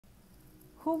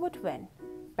Who Would Win?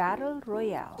 Battle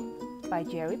Royale by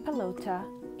Jerry Pelota,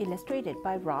 illustrated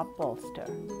by Rob Bolster.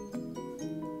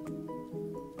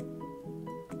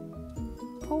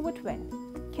 Who would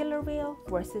win? Killer whale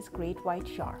versus great white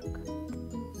shark.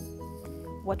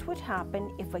 What would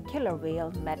happen if a killer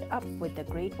whale met up with a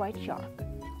great white shark?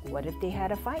 What if they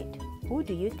had a fight? Who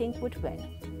do you think would win?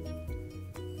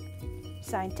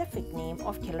 Scientific name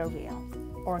of killer whale: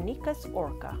 Ornithus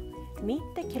orca. Meet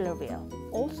the killer whale,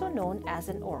 also known as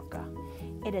an orca.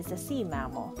 It is a sea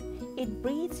mammal. It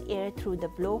breathes air through the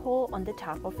blowhole on the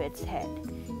top of its head.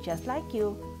 Just like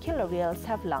you, killer whales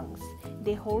have lungs.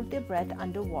 They hold their breath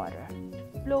underwater.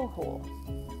 Blowhole.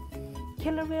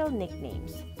 Killer whale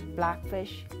nicknames: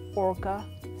 blackfish, orca,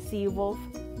 sea wolf,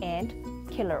 and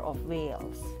killer of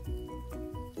whales.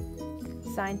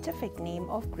 Scientific name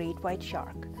of great white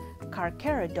shark: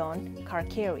 Carcharodon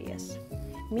carcharias.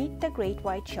 Meet the great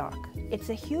white shark. It's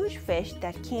a huge fish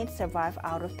that can't survive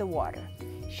out of the water.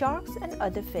 Sharks and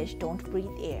other fish don't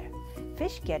breathe air.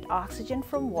 Fish get oxygen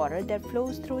from water that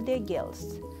flows through their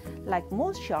gills. Like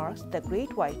most sharks, the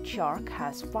great white shark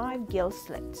has 5 gill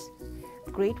slits.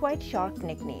 Great white shark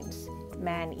nicknames: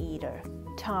 man-eater,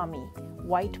 Tommy,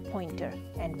 white pointer,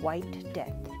 and white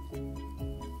death.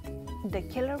 The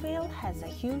killer whale has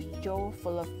a huge jaw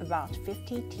full of about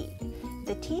 50 teeth.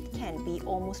 The teeth can be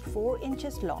almost 4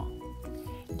 inches long.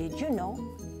 Did you know,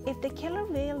 if the killer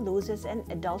whale loses an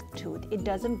adult tooth, it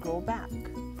doesn't grow back?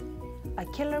 A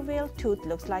killer whale tooth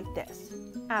looks like this,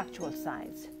 actual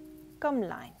size, gum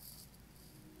line.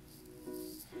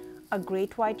 A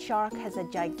great white shark has a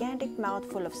gigantic mouth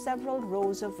full of several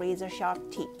rows of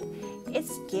razor-sharp teeth.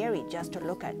 It's scary just to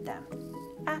look at them,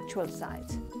 actual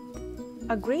size.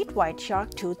 A great white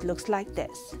shark tooth looks like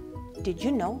this. Did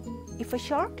you know, if a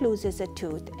shark loses a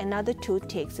tooth, another tooth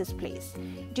takes its place.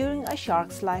 During a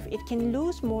shark's life, it can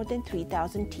lose more than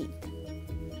 3,000 teeth.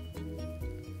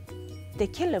 The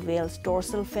killer whale's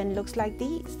dorsal fin looks like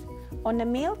these. On a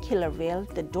male killer whale,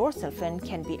 the dorsal fin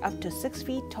can be up to 6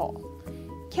 feet tall.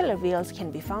 Killer whales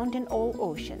can be found in all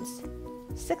oceans.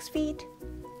 6 feet,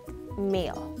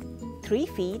 male. 3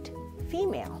 feet,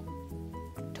 female.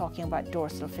 Talking about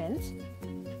dorsal fins.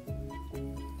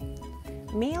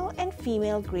 Male and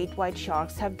female great white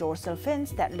sharks have dorsal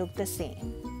fins that look the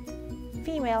same.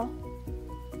 Female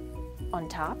on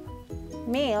top,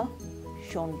 male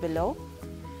shown below.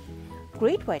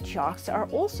 Great white sharks are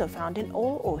also found in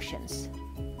all oceans.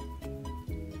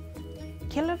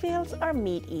 Killer whales are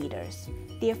meat eaters.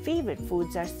 Their favorite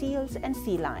foods are seals and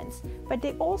sea lions, but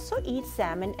they also eat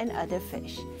salmon and other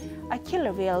fish. A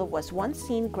killer whale was once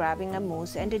seen grabbing a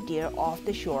moose and a deer off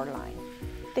the shoreline.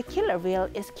 The killer whale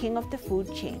is king of the food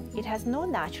chain. It has no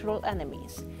natural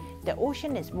enemies. The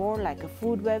ocean is more like a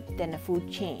food web than a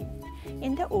food chain.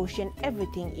 In the ocean,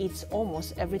 everything eats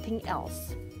almost everything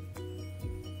else.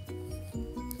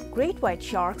 Great white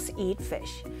sharks eat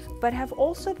fish, but have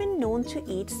also been known to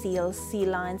eat seals, sea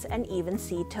lions, and even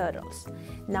sea turtles.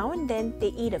 Now and then, they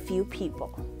eat a few people.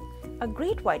 A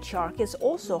great white shark is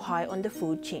also high on the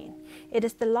food chain. It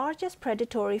is the largest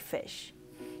predatory fish.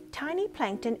 Tiny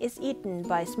plankton is eaten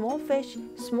by small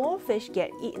fish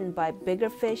get eaten by bigger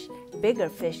fish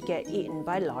get eaten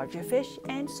by larger fish,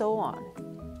 and so on.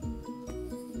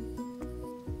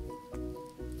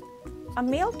 A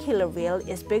male killer whale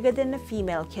is bigger than a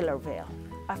female killer whale.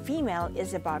 A female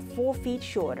is about 4 feet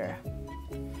shorter.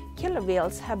 Killer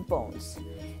whales have bones.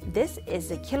 This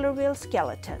is a killer whale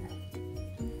skeleton.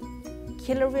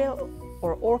 Killer whale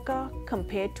or orca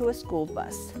compared to a school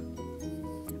bus.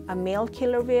 A male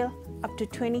killer whale up to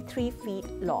 23 feet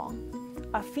long.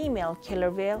 A female killer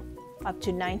whale up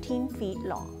to 19 feet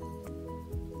long.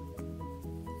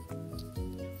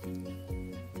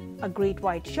 A great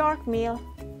white shark male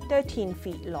 13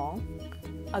 feet long.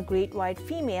 A great white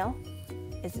female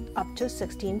is up to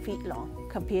 16 feet long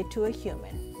compared to a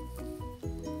human.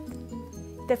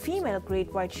 The female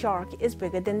great white shark is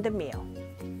bigger than the male.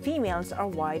 Females are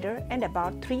wider and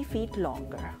about 3 feet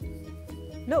longer.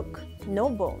 Look, no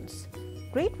bones.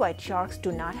 Great white sharks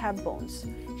do not have bones.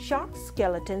 Shark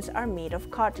skeletons are made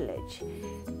of cartilage.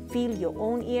 Feel your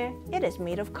own ear, it is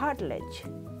made of cartilage.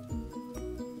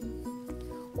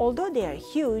 Although they are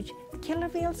huge, killer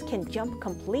whales can jump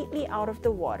completely out of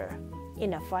the water.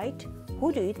 In a fight,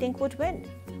 who do you think would win?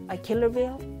 A killer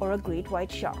whale or a great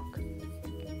white shark?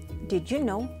 Did you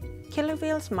know? Killer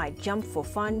whales might jump for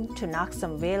fun, to knock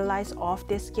some whale lice off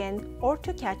their skin, or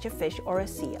to catch a fish or a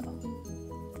seal.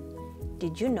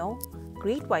 Did you know?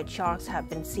 Great white sharks have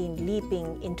been seen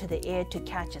leaping into the air to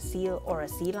catch a seal or a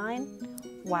sea lion?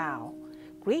 Wow!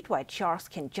 Great white sharks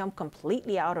can jump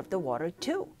completely out of the water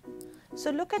too. So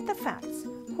look at the facts.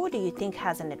 Who do you think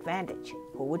has an advantage?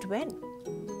 Who would win?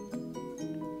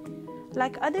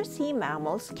 Like other sea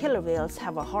mammals, killer whales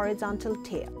have a horizontal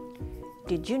tail.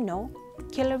 Did you know?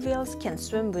 Killer whales can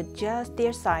swim with just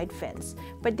their side fins,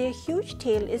 but their huge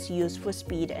tail is used for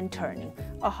speed and turning.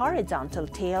 A horizontal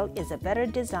tail is a better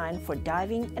design for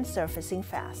diving and surfacing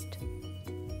fast.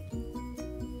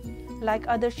 Like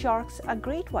other sharks, a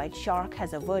great white shark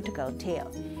has a vertical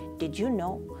tail. Did you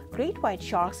know? Great white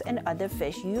sharks and other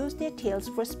fish use their tails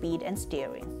for speed and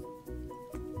steering.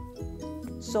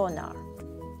 Sonar.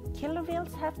 Killer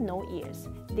whales have no ears.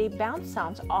 They bounce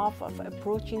sounds off of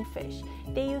approaching fish.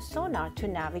 They use sonar to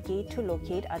navigate to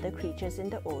locate other creatures in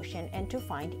the ocean and to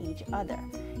find each other.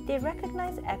 They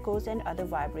recognize echoes and other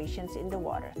vibrations in the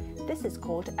water. This is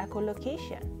called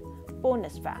echolocation.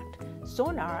 Bonus fact,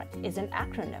 sonar is an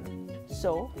acronym.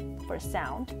 So for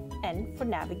sound, N for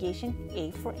navigation,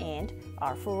 A for and,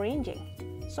 R for ranging.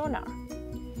 Sonar.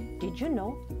 Did you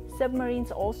know?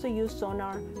 Submarines also use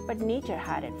sonar, but nature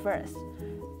had it first.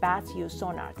 Bats use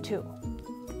sonar too.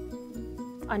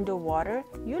 Underwater,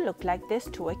 you look like this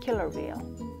to a killer whale.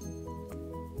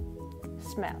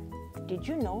 Smell. Did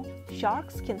you know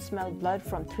sharks can smell blood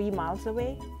from 3 miles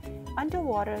away?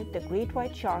 Underwater, the great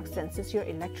white shark senses your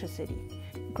electricity.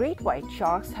 Great white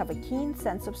sharks have a keen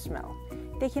sense of smell.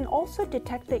 They can also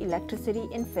detect the electricity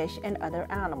in fish and other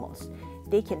animals.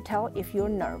 They can tell if you're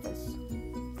nervous.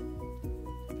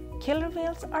 Killer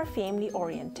whales are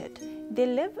family-oriented. They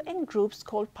live in groups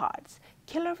called pods.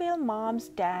 Killer whale moms,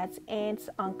 dads, aunts,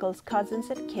 uncles, cousins,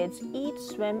 and kids eat,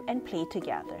 swim, and play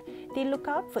together. They look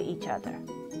out for each other.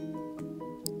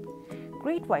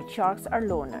 Great white sharks are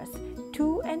loners.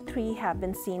 2 and 3 have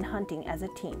been seen hunting as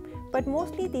a team, but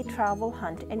mostly they travel,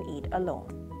 hunt, and eat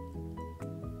alone.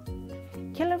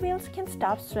 Killer whales can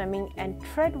stop swimming and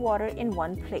tread water in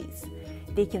one place.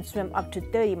 They can swim up to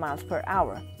 30 miles per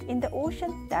hour. In the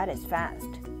ocean, that is fast.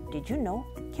 Did you know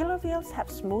killer whales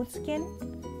have smooth skin?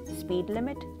 Speed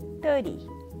limit 30.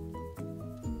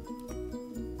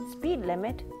 Speed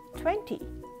limit 20.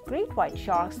 Great white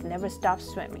sharks never stop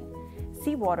swimming.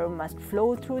 Seawater must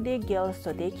flow through their gills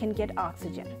so they can get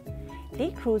oxygen.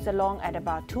 They cruise along at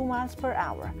about 2 miles per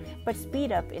hour, but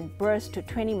speed up in bursts to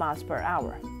 20 miles per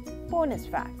hour. Bonus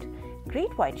fact,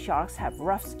 great white sharks have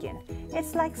rough skin.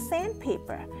 It's like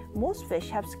sandpaper. Most fish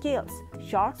have scales.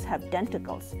 Sharks have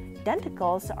denticles.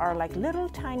 Denticles are like little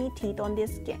tiny teeth on their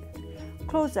skin.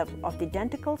 Close-up of the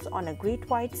denticles on a great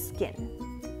white skin.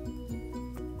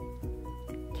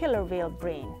 Killer whale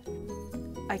brain.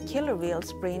 A killer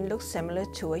whale's brain looks similar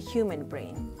to a human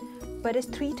brain, but is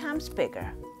 3 times bigger.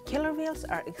 Killer whales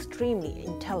are extremely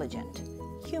intelligent.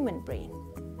 Human brain.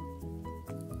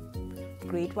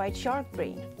 Great white shark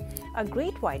brain. A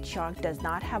great white shark does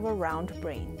not have a round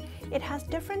brain. It has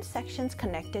different sections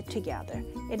connected together.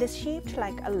 It is shaped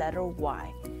like a letter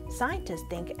Y. Scientists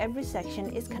think every section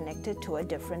is connected to a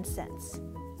different sense.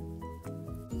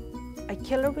 A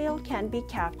killer whale can be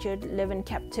captured, live in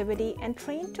captivity, and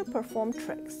trained to perform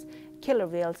tricks. Killer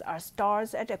whales are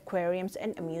stars at aquariums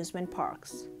and amusement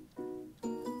parks.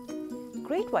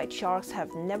 Great white sharks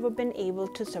have never been able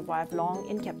to survive long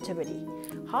in captivity.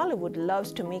 Hollywood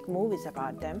loves to make movies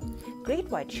about them. Great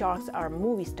white sharks are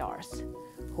movie stars.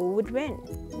 Who would win?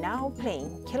 Now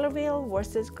playing killer whale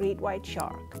versus great white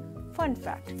shark. Fun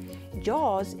fact,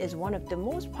 Jaws is one of the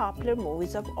most popular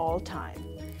movies of all time.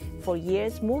 For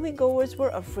years, moviegoers were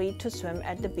afraid to swim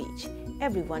at the beach.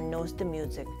 Everyone knows the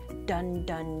music. Dun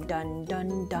dun dun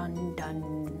dun dun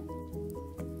dun.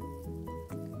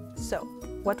 So,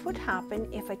 what would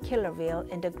happen if a killer whale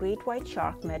and a great white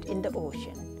shark met in the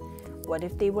ocean? What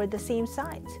if they were the same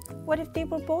size? What if they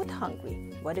were both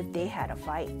hungry? What if they had a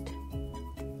fight?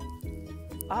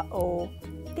 Uh-oh,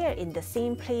 they're in the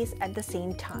same place at the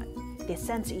same time. They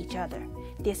sense each other.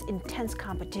 There's intense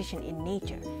competition in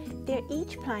nature. They're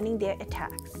each planning their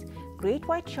attacks. Great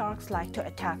white sharks like to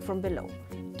attack from below.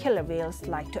 Killer whales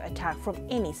like to attack from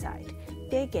any side.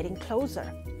 They're getting closer.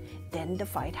 Then the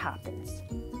fight happens.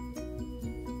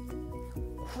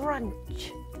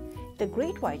 Crunch! The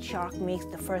great white shark makes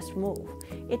the first move.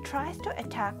 It tries to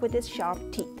attack with its sharp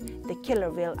teeth. The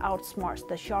killer whale outsmarts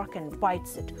the shark and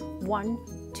bites it.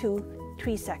 1, 2,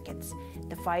 3 seconds.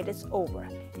 The fight is over.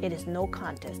 It is no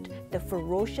contest. The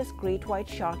ferocious great white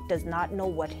shark does not know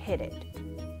what hit it.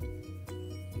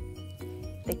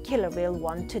 The killer whale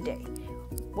won today.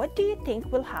 What do you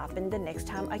think will happen the next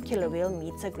time a killer whale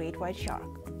meets a great white shark?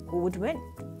 Who would win?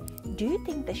 Do you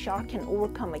think the shark can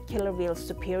overcome a killer whale's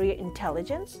superior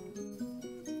intelligence?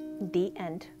 The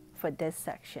end for this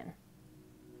section.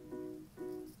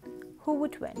 Who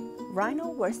would win?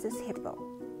 Rhino versus hippo.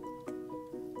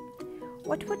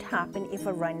 What would happen if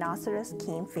a rhinoceros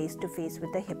came face to face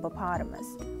with a hippopotamus?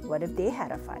 What if they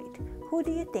had a fight? Who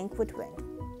do you think would win?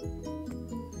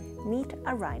 Meet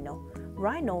a rhino.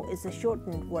 Rhino is a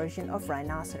shortened version of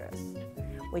rhinoceros,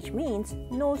 which means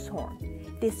nose horn.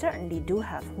 They certainly do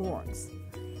have horns.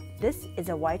 This is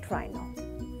a white rhino.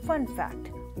 Fun fact,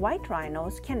 white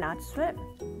rhinos cannot swim.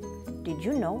 Did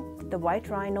you know the white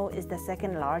rhino is the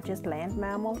second largest land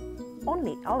mammal?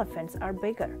 Only elephants are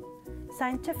bigger.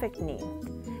 Scientific name,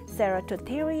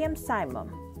 Ceratotherium cymum.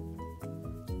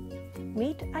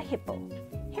 Meet a hippo.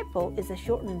 Hippo is a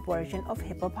shortened version of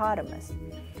hippopotamus.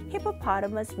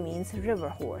 Hippopotamus means river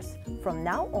horse. From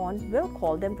now on, we'll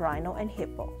call them rhino and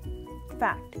hippo.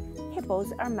 Fact,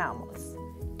 hippos are mammals.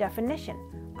 Definition,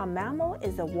 a mammal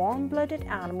is a warm-blooded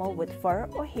animal with fur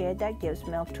or hair that gives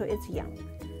milk to its young.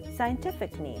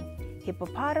 Scientific name,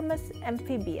 Hippopotamus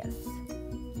amphibius.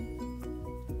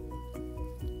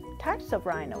 Types of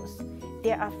rhinos.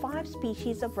 There are 5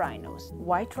 species of rhinos: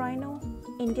 white rhino,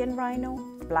 Indian rhino,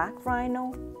 black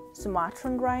rhino,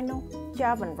 Sumatran rhino,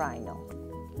 Javan rhino.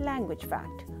 Language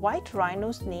fact. White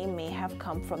rhino's name may have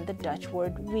come from the Dutch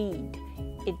word wied.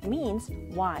 It means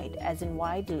wide, as in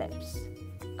wide lips.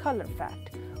 Color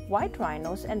fact. White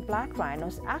rhinos and black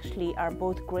rhinos actually are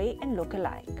both gray and look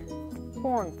alike.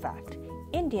 Horn fact.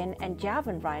 Indian and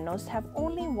Javan rhinos have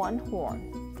only one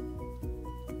horn.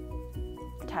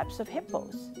 Types of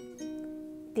hippos.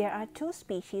 There are 2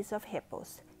 species of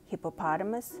hippos,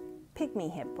 hippopotamus, pygmy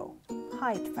hippo.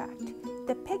 Height fact.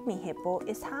 The pygmy hippo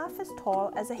is half as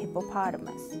tall as a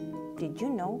hippopotamus. Did you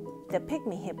know the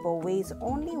pygmy hippo weighs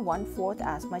only 1/4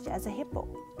 as much as a hippo?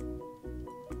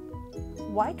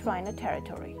 White rhino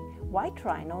territory. White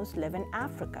rhinos live in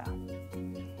Africa.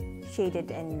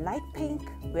 Shaded in light pink,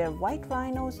 where white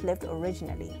rhinos lived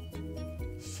originally.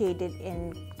 Shaded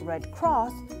in red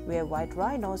cross, where white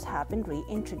rhinos have been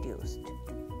reintroduced.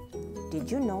 Did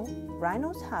you know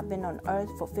rhinos have been on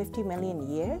Earth for 50 million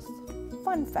years?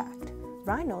 Fun fact,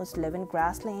 rhinos live in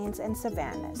grasslands and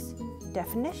savannas.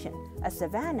 Definition, a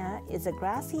savanna is a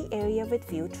grassy area with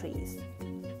few trees.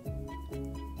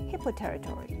 Hippo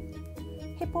territory.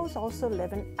 Hippos also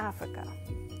live in Africa.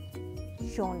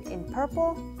 Shown in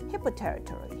purple, hippo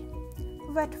territory.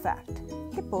 Wet fact,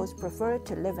 hippos prefer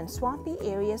to live in swampy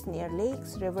areas near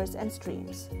lakes, rivers, and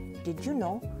streams. Did you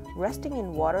know resting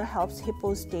in water helps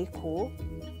hippos stay cool?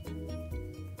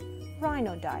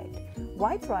 Rhino diet.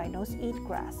 White rhinos eat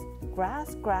grass,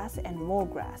 grass, and more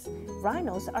grass.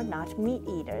 Rhinos are not meat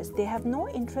eaters. They have no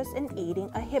interest in eating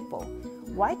a hippo.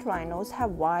 White rhinos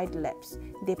have wide lips.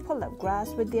 They pull up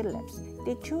grass with their lips.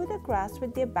 They chew the grass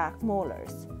with their back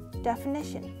molars.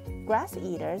 Definition, grass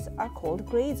eaters are called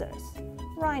grazers.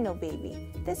 Rhino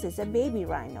baby. This is a baby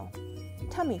rhino.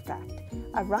 Tummy fact,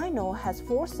 a rhino has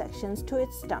 4 sections to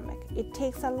its stomach. It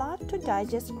takes a lot to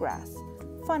digest grass.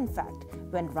 Fun fact,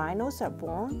 when rhinos are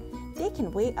born, they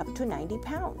can weigh up to 90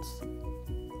 pounds.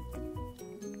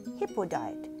 Hippo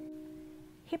diet.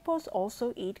 Hippos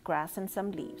also eat grass and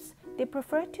some leaves. They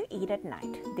prefer to eat at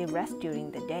night. They rest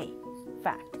during the day.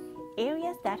 Fact,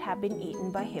 areas that have been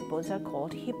eaten by hippos are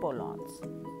called hippolawns.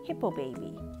 Hippo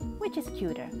baby. Which is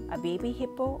cuter, a baby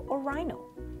hippo or rhino?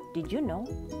 Did you know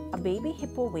a baby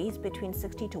hippo weighs between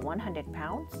 60 to 100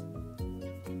 pounds?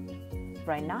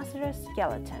 Rhinoceros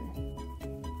skeleton.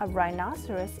 A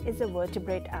rhinoceros is a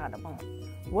vertebrate animal.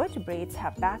 Vertebrates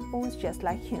have backbones just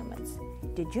like humans.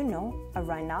 Did you know a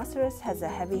rhinoceros has a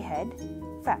heavy head?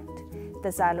 Fact, the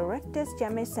Xylorectus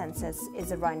gemmesensis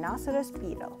is a rhinoceros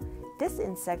beetle. This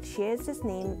insect shares its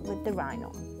name with the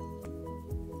rhino.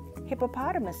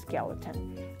 Hippopotamus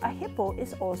skeleton. A hippo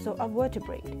is also a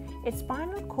vertebrate. Its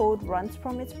spinal cord runs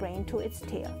from its brain to its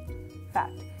tail.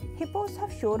 Fact, hippos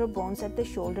have shorter bones at the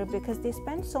shoulder because they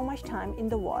spend so much time in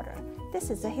the water. This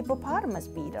is a hippopotamus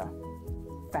beetle.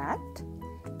 Fact,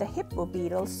 the hippo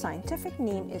beetle's scientific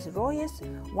name is Royus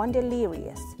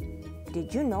wunderlerius.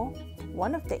 Did you know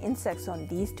one of the insects on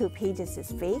these 2 pages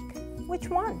is fake? Which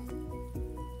one?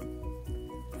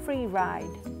 Free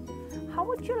ride. How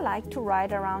would you like to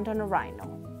ride around on a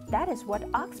rhino? That is what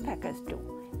oxpeckers do.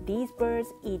 These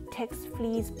birds eat ticks,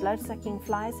 fleas, blood-sucking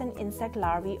flies, and insect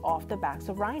larvae off the backs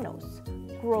of rhinos.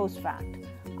 Gross fact,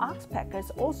 oxpeckers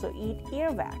also eat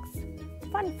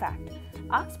earwax. Fun fact,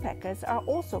 oxpeckers are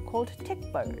also called tick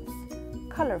birds.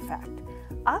 Color fact,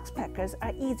 oxpeckers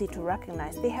are easy to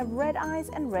recognize. They have red eyes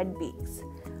and red beaks.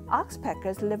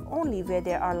 Oxpeckers live only where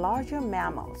there are larger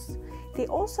mammals. They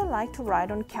also like to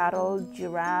ride on cattle,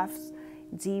 giraffes,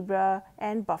 zebra,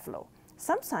 and buffalo.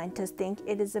 Some scientists think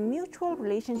it is a mutual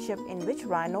relationship in which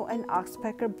rhino and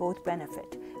oxpecker both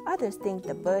benefit. Others think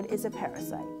the bird is a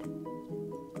parasite.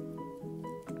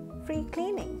 Free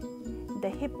cleaning. the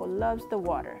hippo loves the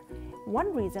water.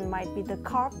 One reason might be the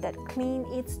carp that clean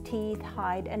its teeth,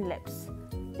 hide, and lips.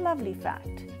 Lovely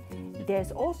fact.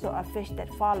 There's also a fish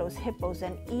that follows hippos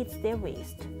and eats their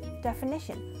waste.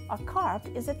 Definition: a carp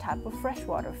is a type of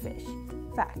freshwater fish.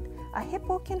 Fact: a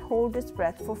hippo can hold its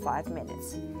breath for 5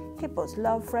 minutes. Hippos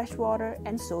love fresh water,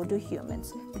 and so do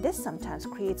humans. This sometimes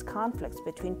creates conflicts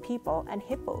between people and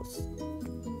hippos.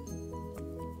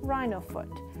 Rhino foot.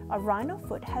 A rhino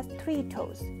foot has 3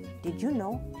 toes. Did you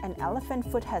know an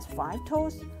elephant foot has 5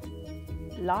 toes?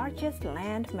 Largest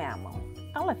land mammal.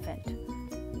 Elephant.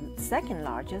 Second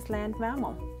largest land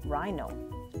mammal. Rhino.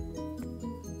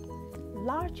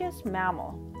 Largest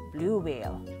mammal. Blue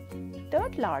whale.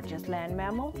 Third largest land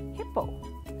mammal. Hippo.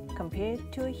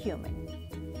 Compared to a human.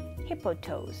 Hippo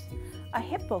toes. A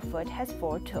hippo foot has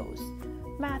 4 toes.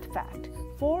 Math fact: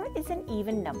 4 is an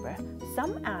even number.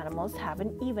 Some animals have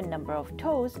an even number of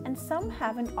toes and some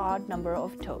have an odd number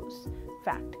of toes.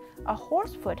 Fact: a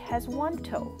horse foot has 1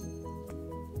 toe.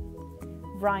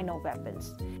 Rhino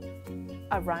weapons.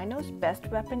 A rhino's best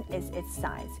weapon is its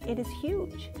size. It is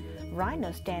huge.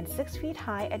 Rhinos stand 6 feet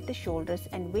high at the shoulders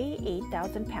and weigh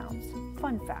 8,000 pounds.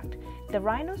 Fun fact: the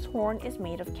rhino's horn is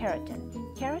made of keratin.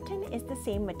 Keratin is the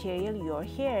same material your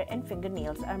hair and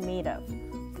fingernails are made of.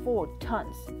 4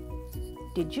 tons.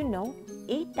 Did you know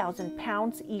 8,000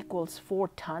 pounds equals 4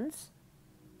 tons?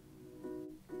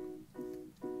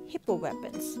 Hippo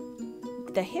weapons.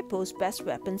 The hippo's best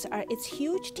weapons are its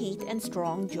huge teeth and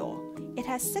strong jaw. It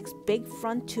has 6 big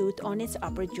front teeth on its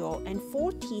upper jaw and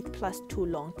 4 teeth plus 2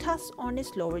 long tusks on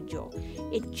its lower jaw.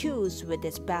 It chews with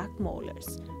its back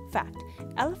molars. Fact: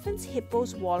 elephants,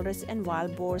 hippos, walrus, and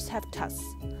wild boars have tusks.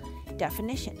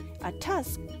 Definition: a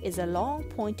tusk is a long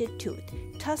pointed tooth.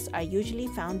 Tusks are usually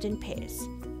found in pairs.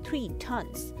 3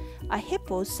 tons. A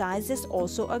hippo's size is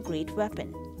also a great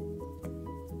weapon.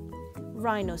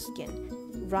 Rhino skin.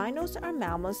 Rhinos are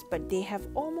mammals, but they have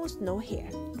almost no hair.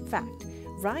 Fact: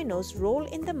 rhinos roll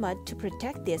in the mud to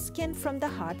protect their skin from the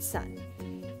hot sun.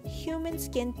 Human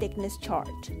skin thickness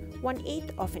chart: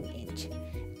 1/8 of an inch.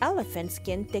 Elephant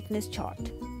skin thickness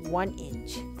chart: 1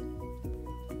 inch.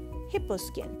 Hippo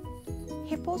skin.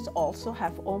 Hippos also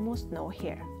have almost no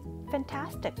hair.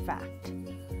 Fantastic fact.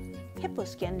 Hippo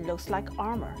skin looks like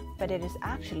armor, but it is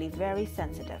actually very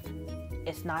sensitive.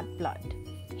 It's not blood.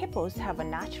 Hippos have a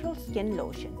natural skin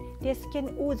lotion. Their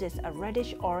skin oozes a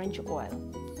reddish-orange oil.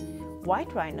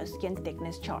 White rhino skin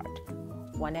thickness chart: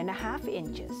 1.5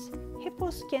 inches. Hippo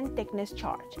skin thickness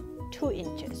chart: 2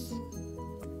 inches.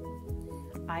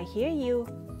 I hear you.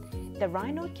 The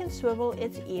rhino can swivel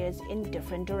its ears in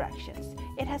different directions.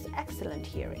 It has excellent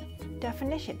hearing.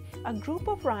 Definition: a group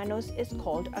of rhinos is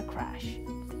called a crash.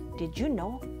 Did you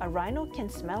know a rhino can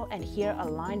smell and hear a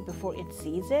lion before it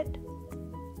sees it?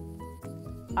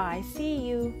 I see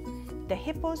you. The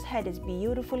hippo's head is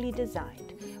beautifully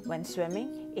designed. When swimming,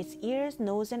 its ears,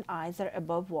 nose, and eyes are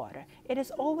above water. It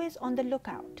is always on the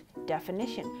lookout.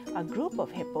 Definition: a group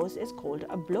of hippos is called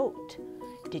a bloat.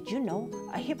 Did you know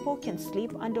a hippo can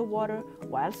sleep underwater?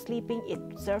 While sleeping,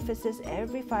 it surfaces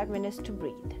every 5 minutes to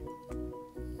breathe.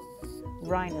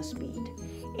 Rhino speed.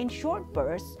 In short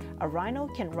bursts, a rhino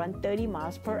can run 30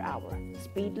 miles per hour.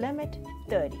 Speed limit: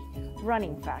 30.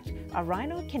 Running fact: a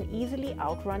rhino can easily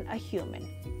outrun a human.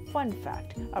 Fun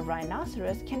fact: a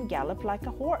rhinoceros can gallop like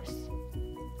a horse.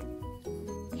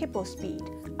 Hippo speed.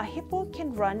 A hippo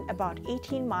can run about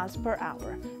 18 miles per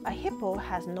hour. A hippo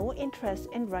has no interest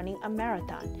in running a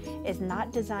marathon. It's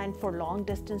not designed for long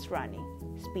distance running.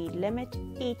 Speed limit: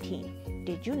 18.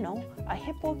 Did you know a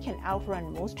hippo can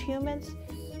outrun most humans?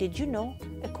 Did you know,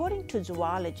 according to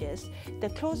zoologists, the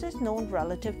closest known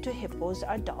relative to hippos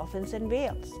are dolphins and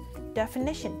whales?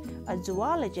 Definition: a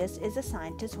zoologist is a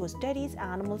scientist who studies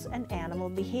animals and animal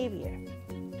behavior.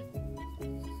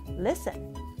 Listen,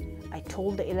 I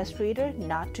told the illustrator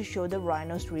not to show the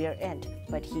rhino's rear end,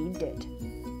 but he did.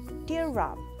 Dear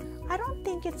Rob, I don't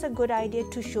think it's a good idea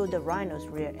to show the rhino's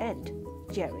rear end.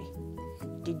 Jerry,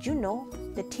 did you know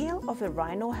the tail of a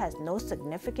rhino has no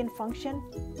significant function?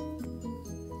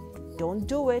 Don't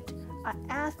do it. I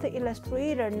asked the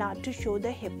illustrator not to show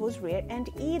the hippo's rear end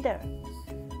either.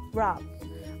 Rob,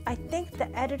 I think the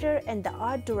editor and the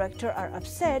art director are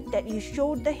upset that you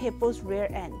showed the hippo's rear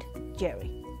end.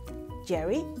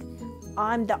 Jerry,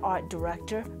 I'm the art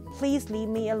director. Please leave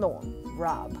me alone.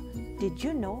 Rob, did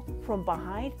you know from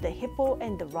behind the hippo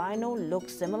and the rhino look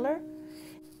similar?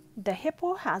 The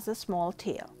hippo has a small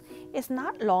tail. It's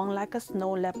not long like a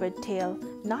snow leopard tail,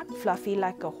 not fluffy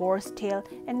like a horse tail,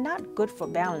 and not good for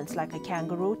balance like a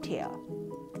kangaroo tail.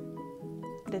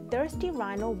 The thirsty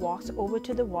rhino walks over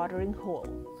to the watering hole.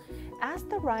 As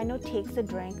the rhino takes a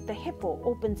drink, the hippo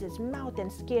opens its mouth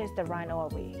and scares the rhino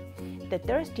away. The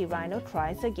thirsty rhino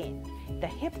tries again. The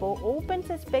hippo opens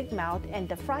its big mouth and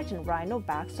the frightened rhino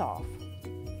backs off.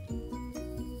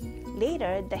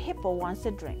 Later, the hippo wants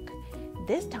a drink.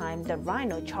 This time, the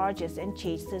rhino charges and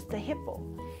chases the hippo.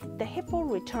 The hippo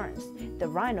returns. The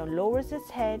rhino lowers its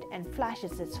head and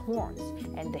flashes its horns,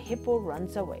 and the hippo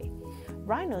runs away.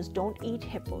 Rhinos don't eat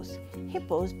hippos.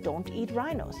 Hippos don't eat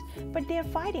rhinos, but they are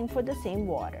fighting for the same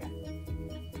water.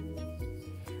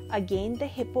 Again, the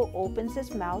hippo opens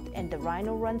its mouth and the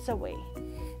rhino runs away.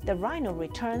 The rhino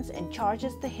returns and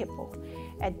charges the hippo.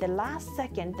 At the last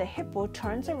second, the hippo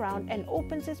turns around and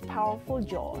opens its powerful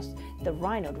jaws. The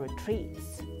rhino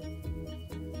retreats.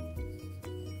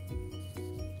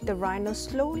 The rhino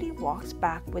slowly walks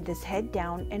back with his head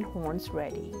down and horns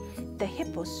ready. The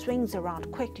hippo swings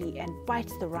around quickly and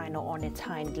bites the rhino on its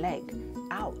hind leg.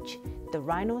 Ouch! The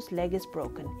rhino's leg is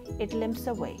broken. It limps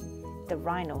away. The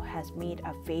rhino has made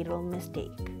a fatal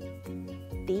mistake.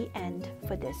 The end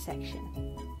for this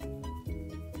section.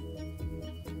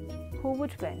 Who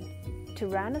would win?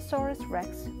 Tyrannosaurus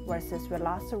Rex versus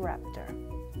Velociraptor.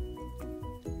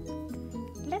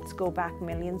 Let's go back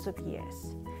millions of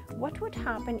years. What would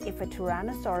happen if a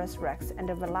Tyrannosaurus Rex and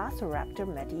a Velociraptor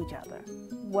met each other?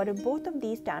 What if both of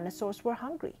these dinosaurs were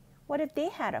hungry? What if they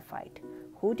had a fight?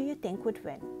 Who do you think would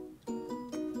win?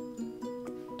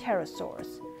 Pterosaurs.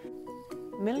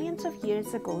 Millions of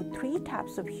years ago, 3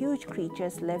 types of huge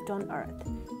creatures lived on Earth.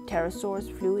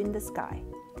 Pterosaurs flew in the sky.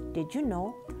 Did you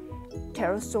know?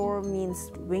 Pterosaur means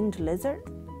winged lizard.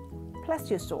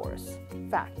 Plesiosaurs.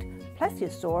 Fact: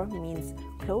 plesiosaur means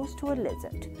close to a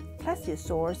lizard.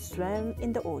 Plesiosaurs swim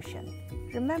in the ocean.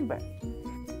 Remember,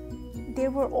 there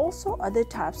were also other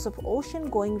types of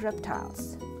ocean-going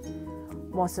reptiles: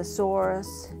 mosasaurs,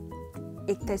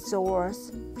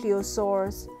 ichthyosaurs,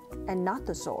 pliosaurs, and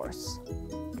nothosaurs.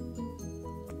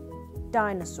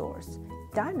 Dinosaurs.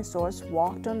 Dinosaurs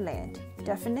walked on land.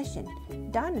 Definition: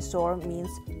 dinosaur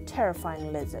means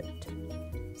terrifying lizard.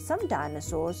 Some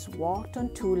dinosaurs walked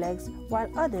on 2 legs while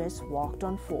others walked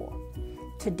on 4.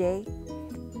 Today,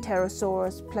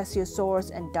 pterosaurs, plesiosaurs,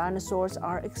 and dinosaurs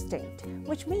are extinct,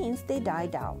 which means they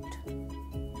died out.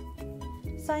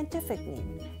 Scientific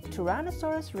name: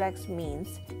 Tyrannosaurus rex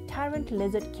means tyrant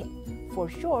lizard king. For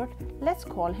short, let's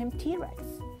call him T-Rex.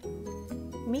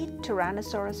 Meet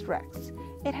Tyrannosaurus rex.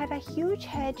 It had a huge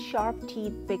head, sharp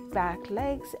teeth, big back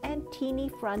legs, and teeny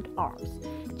front arms.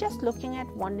 Just looking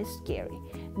at one is scary.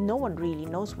 No one really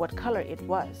knows what color it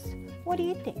was. What do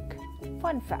you think?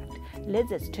 Fun fact: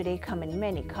 lizards today come in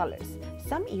many colors.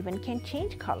 Some even can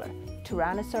change color.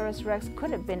 Tyrannosaurus rex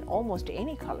could have been almost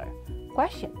any color.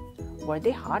 Question: were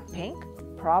they hot pink?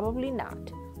 Probably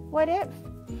not. What if?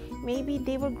 Maybe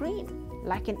they were green,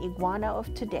 like an iguana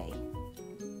of today.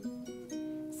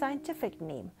 Scientific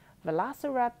name: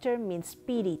 Velociraptor means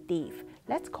speedy thief.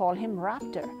 Let's call him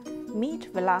Raptor.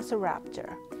 Meet Velociraptor.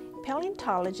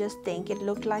 Paleontologists think it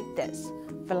looked like this.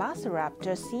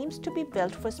 Velociraptor seems to be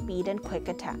built for speed and quick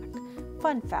attack.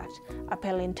 Fun fact: a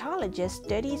paleontologist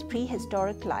studies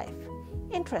prehistoric life.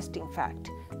 Interesting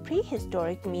fact: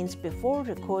 prehistoric means before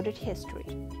recorded history.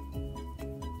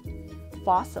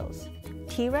 Fossils.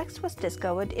 T-Rex was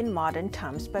discovered in modern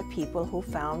times by people who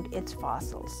found its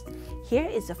fossils. Here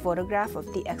is a photograph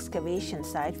of the excavation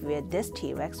site where this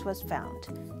T-Rex was found.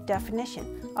 Definition: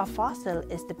 a fossil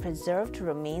is the preserved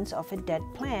remains of a dead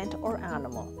plant or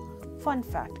animal. Fun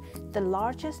fact: the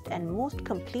largest and most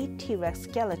complete T-Rex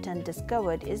skeleton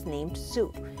discovered is named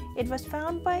Sue. It was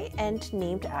found by an ant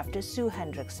named after Sue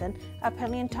Hendrickson, a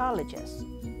paleontologist.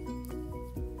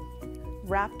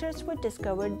 Raptors were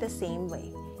discovered the same way.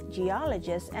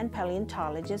 Geologists and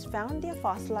paleontologists found their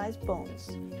fossilized bones.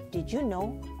 Did you know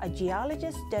a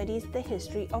geologist studies the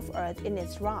history of Earth in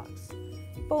its rocks?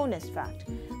 Bonus fact: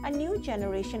 a new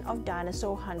generation of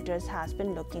dinosaur hunters has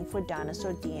been looking for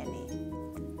dinosaur DNA.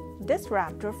 This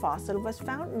raptor fossil was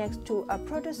found next to a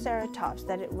protoceratops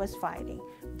that it was fighting.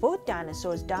 Both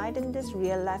dinosaurs died in this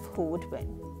real life. Who would win?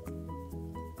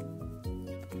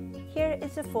 Here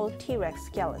is a full T-Rex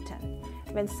skeleton.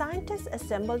 When scientists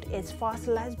assembled its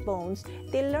fossilized bones,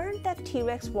 they learned that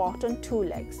T-Rex walked on 2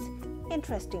 legs.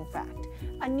 Interesting fact: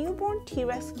 a newborn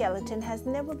T-Rex skeleton has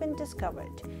never been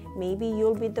discovered. Maybe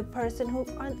you'll be the person who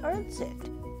unearths it.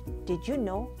 Did you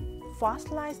know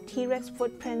fossilized T-Rex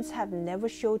footprints have never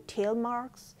showed tail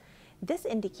marks? This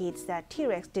indicates that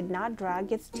T-Rex did not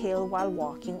drag its tail while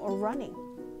walking or running.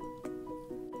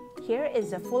 Here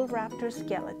is a full raptor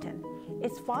skeleton.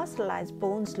 Its fossilized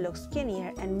bones look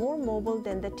skinnier and more mobile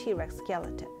than the T-Rex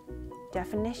skeleton.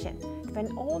 Definition: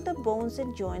 when all the bones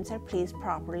and joints are placed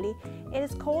properly, it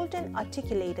is called an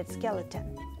articulated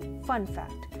skeleton. Fun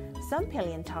fact: some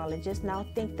paleontologists now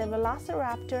think the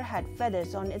velociraptor had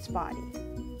feathers on its body.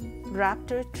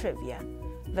 Raptor trivia: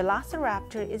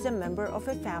 Velociraptor is a member of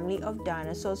a family of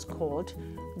dinosaurs called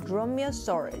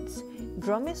dromaeosaurids.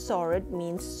 Dromaeosaurid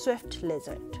means swift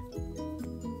lizard.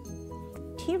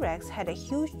 T-Rex had a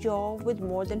huge jaw with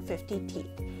more than 50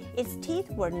 teeth. Its teeth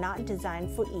were not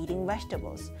designed for eating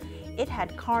vegetables. It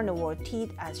had carnivore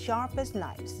teeth as sharp as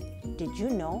knives. Did you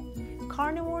know?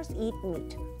 Carnivores eat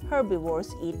meat,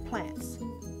 herbivores eat plants.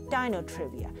 Dino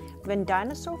trivia: when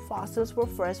dinosaur fossils were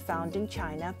first found in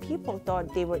China, people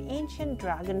thought they were ancient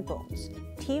dragon bones.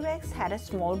 T-Rex had a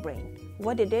small brain.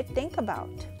 What did it think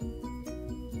about?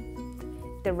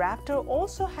 The raptor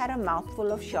also had a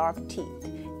mouthful of sharp teeth.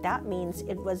 That means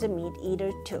it was a meat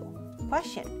eater too.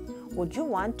 Question: would you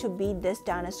want to be this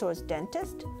dinosaur's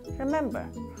dentist? Remember,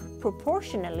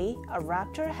 proportionally, a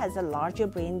raptor has a larger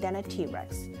brain than a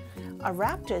T-Rex. A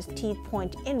raptor's teeth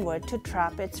point inward to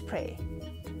trap its prey.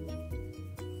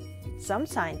 Some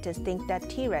scientists think that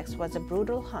T-Rex was a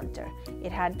brutal hunter.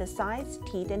 It had the size,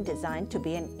 teeth, and design to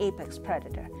be an apex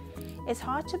predator. It's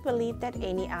hard to believe that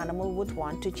any animal would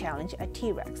want to challenge a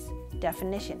T-Rex.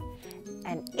 Definition: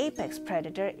 an apex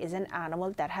predator is an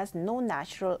animal that has no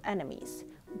natural enemies.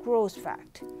 Gross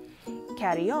fact: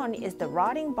 carrion is the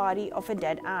rotting body of a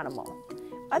dead animal.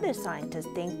 Other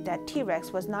scientists think that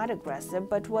T-Rex was not aggressive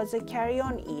but was a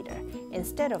carrion eater.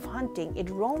 Instead of hunting, it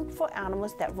roamed for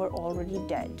animals that were already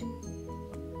dead.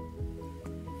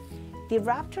 The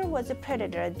raptor was a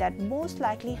predator that most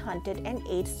likely hunted and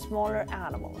ate smaller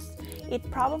animals. It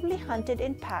probably hunted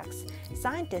in packs.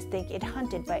 Scientists think it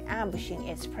hunted by ambushing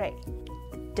its prey.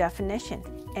 Definition: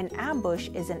 an ambush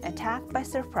is an attack by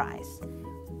surprise.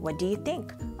 What do you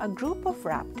think? A group of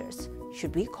raptors.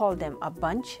 Should we call them a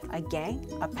bunch, a gang,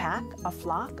 a pack, a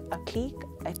flock, a clique,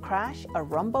 a crash, a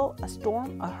rumble, a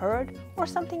storm, a herd, or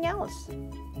something else?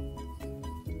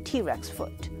 T-Rex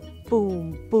foot.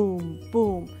 Boom, boom,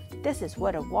 boom. This is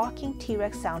what a walking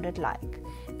T-Rex sounded like.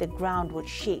 The ground would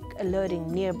shake,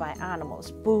 alerting nearby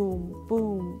animals. Boom,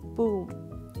 boom, boom.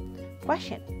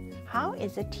 Question: how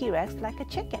is a T-Rex like a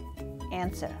chicken?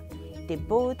 Answer: they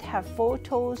both have 4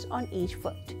 toes on each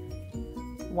foot.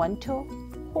 1 toe,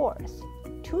 horse.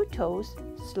 2 toes,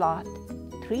 sloth.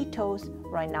 3 toes,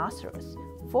 rhinoceros.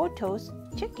 4 toes,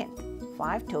 chicken.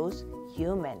 5 toes,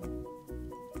 human.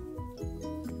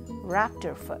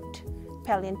 Raptor foot.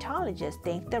 Paleontologists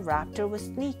think the raptor was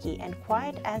sneaky and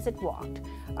quiet as it walked.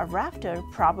 A raptor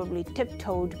probably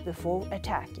tiptoed before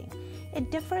attacking.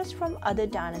 It differs from other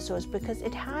dinosaurs because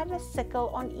it had a sickle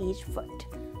on each foot.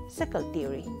 Sickle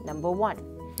theory number 1.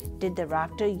 Did the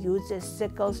raptor use its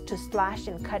sickles to slash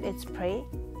and cut its prey?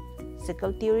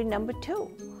 Sickle theory number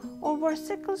 2. Or were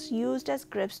sickles used as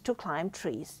grips to climb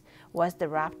trees? Was the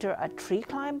raptor a tree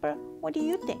climber? What do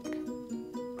you think?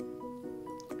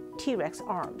 T-Rex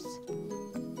arms.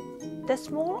 The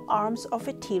small arms of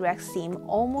a T-Rex seem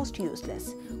almost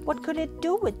useless. What could it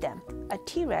do with them? A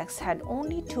T-Rex had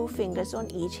only 2 fingers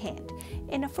on each hand.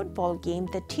 In a football game,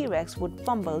 the T-Rex would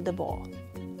fumble the ball.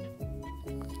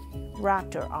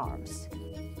 Raptor arms.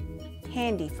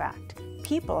 Handy fact: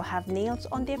 people have nails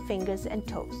on their fingers and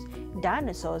toes.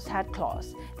 Dinosaurs had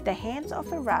claws. The hands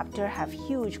of a raptor have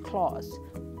huge claws.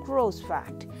 Gross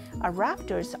fact: a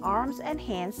raptor's arms and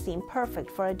hands seem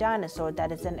perfect for a dinosaur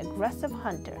that is an aggressive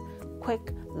hunter,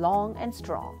 quick, long, and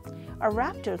strong. A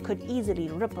raptor could easily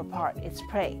rip apart its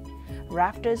prey.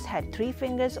 Raptors had 3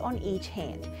 fingers on each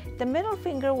hand. The middle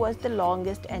finger was the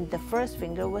longest and the first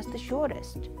finger was the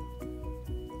shortest.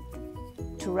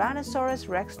 Tyrannosaurus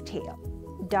rex tail.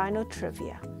 Dino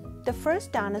trivia. The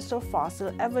first dinosaur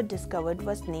fossil ever discovered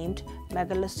was named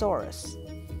Megalosaurus.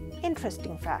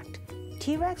 Interesting fact: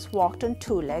 T-Rex walked on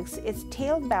 2 legs, its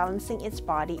tail balancing its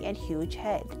body and huge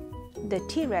head. The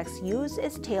T-Rex used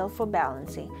its tail for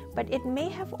balancing, but it may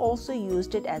have also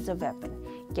used it as a weapon.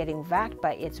 Getting whacked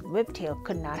by its whiptail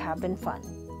could not have been fun.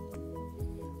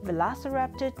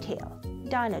 Velociraptor tail.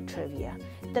 Dino trivia.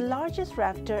 The largest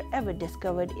raptor ever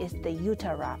discovered is the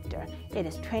Utahraptor. It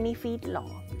is 20 feet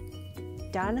long.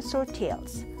 Dinosaur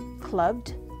tails.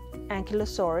 Clubbed,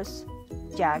 Ankylosaurus,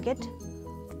 jagged,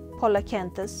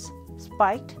 Polacanthus,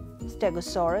 spiked,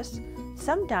 Stegosaurus.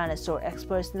 Some dinosaur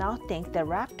experts now think the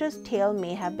raptor's tail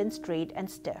may have been straight and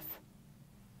stiff.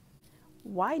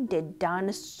 Why did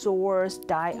dinosaurs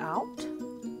die out?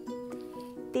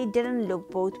 They didn't look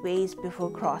both ways before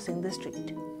crossing the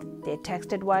street. They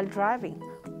texted while driving.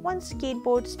 One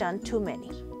skateboard stunt too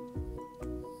many.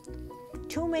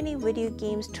 Too many video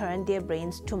games turned their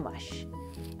brains to mush.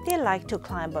 They liked to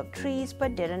climb up trees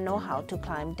but didn't know how to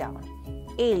climb down.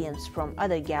 Aliens from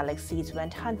other galaxies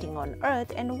went hunting on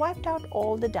Earth and wiped out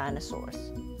all the dinosaurs.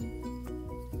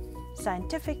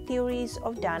 Scientific theories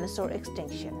of dinosaur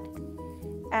extinction.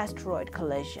 Asteroid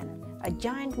collision. A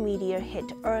giant meteor hit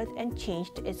Earth and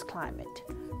changed its climate.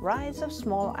 Rise of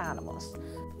small animals.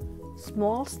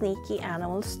 Small sneaky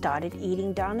animals started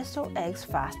eating dinosaur eggs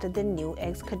faster than new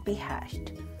eggs could be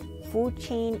hatched. Food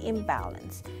chain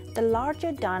imbalance. The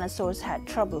larger dinosaurs had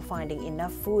trouble finding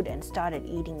enough food and started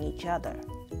eating each other.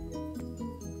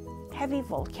 Heavy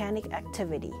volcanic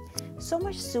activity. So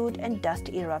much soot and dust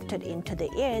erupted into the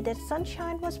air that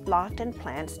sunshine was blocked and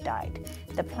plants died.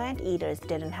 The plant eaters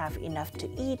didn't have enough to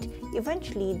eat.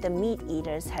 Eventually, the meat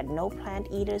eaters had no plant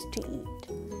eaters to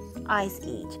eat. Ice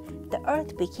Age. The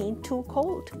earth became too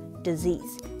cold.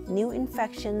 Disease. New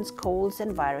infections, colds,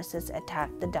 and viruses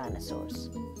attacked the dinosaurs.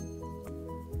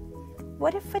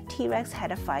 What if a T-Rex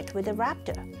had a fight with a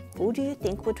raptor? Who do you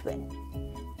think would win?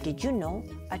 Did you know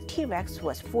a T-Rex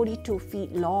was 42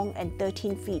 feet long and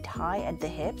 13 feet high at the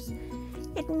hips?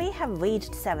 It may have weighed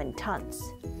 7 tons.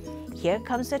 Here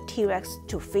comes a T-Rex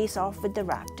to face off with the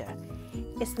raptor.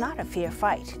 It's not a fair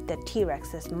fight. The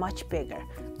T-Rex is much bigger,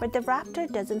 but the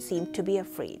raptor doesn't seem to be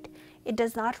afraid. It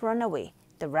does not run away.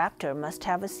 The raptor must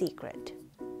have a secret.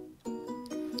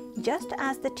 Just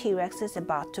as the T-Rex is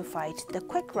about to fight, the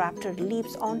quick raptor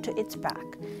leaps onto its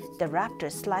back. The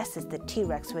raptor slices the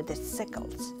T-Rex with its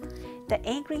sickles. The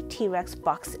angry T-Rex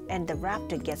bucks and the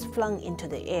raptor gets flung into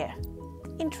the air.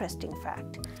 Interesting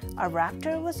fact, a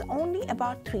raptor was only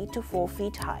about 3 to 4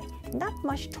 feet high, not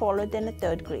much taller than a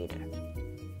third grader.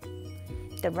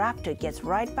 The raptor gets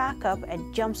right back up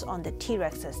and jumps on the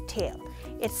T-Rex's tail.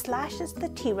 It slashes the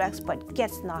T-Rex but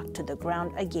gets knocked to the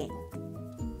ground again.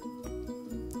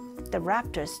 The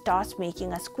raptor starts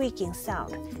making a squeaking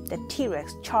sound. The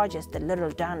T-Rex charges the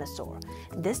little dinosaur.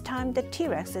 This time the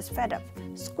T-Rex is fed up.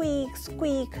 Squeak,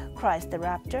 squeak, cries the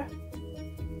raptor.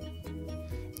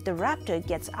 The raptor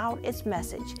gets out its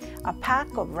message. A pack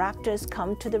of raptors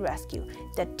come to the rescue.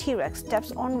 The T-Rex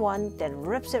steps on one, then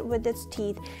rips it with its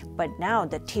teeth, but now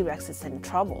the T-Rex is in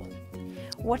trouble.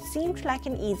 What seemed like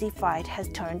an easy fight has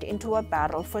turned into a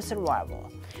battle for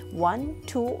survival. 1,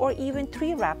 2, or even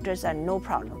 3 raptors are no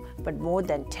problem, but more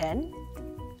than 10?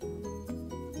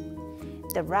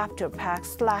 The raptor pack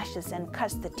slashes and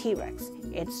cuts the T-Rex.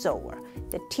 It's over.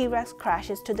 The T-Rex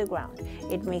crashes to the ground.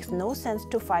 It makes no sense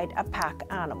to fight a pack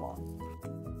animal.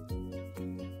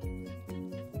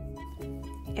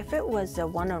 If it was a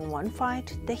one-on-one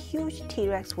fight, the huge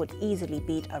T-Rex would easily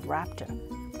beat a raptor.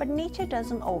 But nature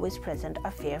doesn't always present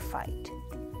a fair fight.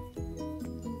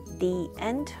 The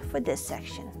end for this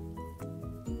section.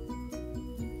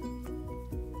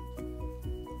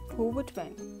 Who would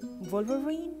win?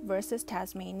 Wolverine versus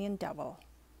Tasmanian Devil.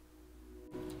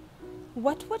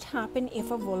 What would happen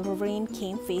if a Wolverine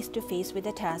came face to face with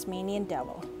a Tasmanian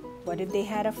Devil? What if they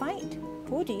had a fight?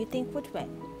 Who do you think would win?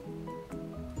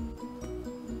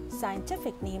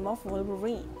 Scientific name of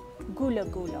Wolverine, Gula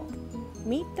Gula.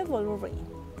 Meet the Wolverine.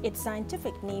 Its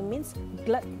scientific name means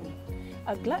glutton.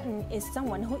 A glutton is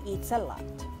someone who eats a lot.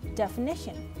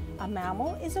 Definition: a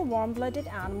mammal is a warm-blooded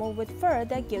animal with fur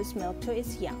that gives milk to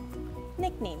its young.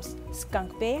 Nicknames: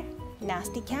 skunk bear,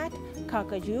 nasty cat,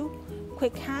 cockajoo,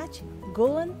 quick hatch,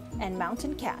 gulen, and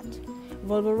mountain cat.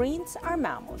 Wolverines are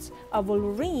mammals. A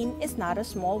wolverine is not a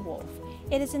small wolf.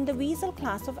 It is in the weasel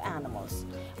class of animals.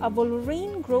 A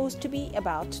wolverine grows to be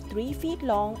about 3 feet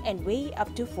long and weigh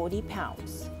up to 40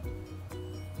 pounds.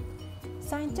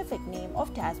 Scientific name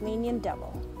of Tasmanian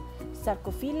devil,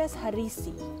 Sarcophilus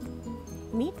harrisi.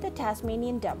 Meet the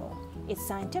Tasmanian devil. Its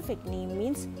scientific name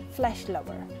means flesh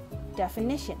lover.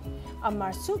 Definition: a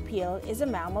marsupial is a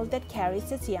mammal that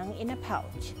carries its young in a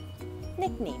pouch.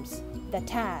 Nicknames: the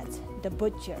Taz, the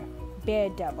butcher, bear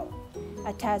devil.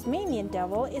 A Tasmanian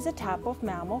devil is a type of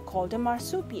mammal called a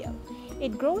marsupial.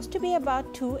 It grows to be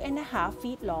about 2.5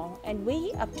 feet long and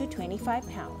weigh up to 25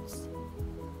 pounds.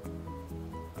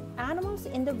 Animals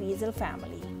in the weasel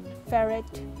family: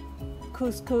 ferret,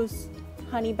 cuscus,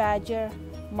 honey badger,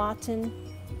 marten,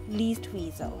 least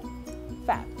weasel.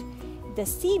 Fact: the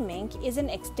sea mink is an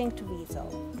extinct weasel.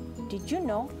 Did you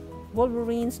know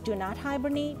wolverines do not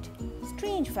hibernate?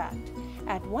 Strange fact: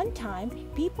 at one time,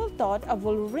 people thought a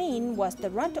wolverine was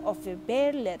the runt of a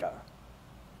bear litter.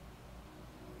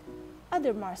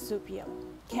 Other marsupial: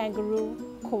 kangaroo,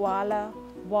 koala,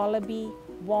 wallaby,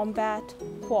 wombat,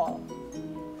 quoll.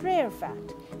 Rare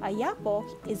fact: a yapok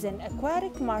is an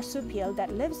aquatic marsupial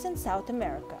that lives in South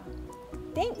America.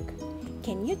 Think!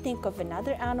 Can you think of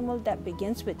another animal that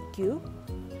begins with Q?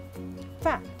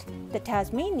 Fact: The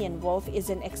Tasmanian wolf is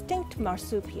an extinct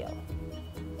marsupial.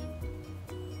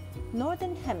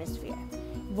 Northern Hemisphere.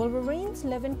 Wolverines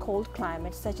live in cold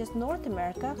climates such as North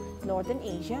America, Northern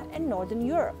Asia, and Northern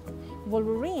Europe.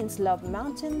 Wolverines love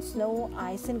mountains, snow,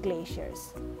 ice, and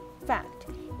glaciers. Fact: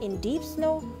 in deep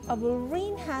snow, a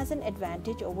wolverine has an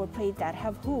advantage over prey that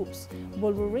have hooves.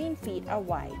 Wolverine feet are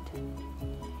wide.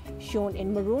 Shown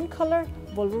in maroon color,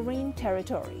 Wolverine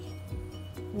territory.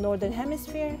 Northern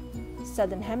Hemisphere,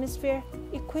 Southern Hemisphere,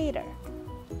 Equator.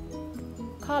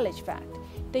 College fact: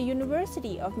 the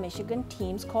University of Michigan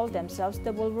teams call themselves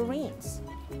the Wolverines.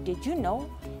 Did you know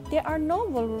there are no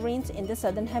Wolverines in the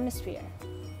Southern Hemisphere?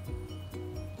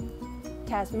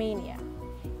 Tasmania.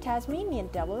 Tasmanian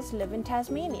devils live in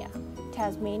Tasmania.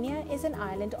 Tasmania is an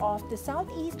island off the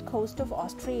southeast coast of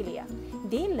Australia.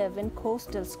 They live in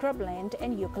coastal scrubland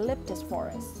and eucalyptus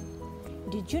forests.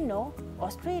 Did you know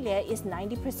Australia is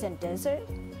 90% desert?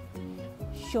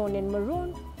 Shown in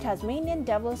maroon, Tasmanian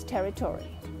Devil's Territory.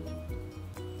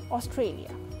 Australia.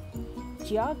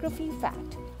 Geography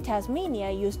fact: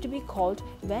 Tasmania used to be called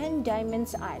Van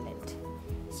Diemen's Island.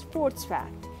 Sports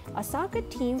fact: a soccer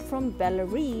team from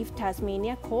Bellerive,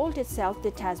 Tasmania called itself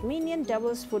the Tasmanian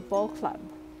Devils Football Club.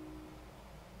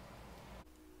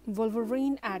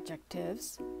 Wolverine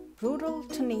adjectives: brutal,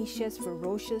 tenacious,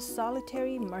 ferocious,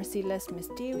 solitary, merciless,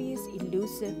 mysterious,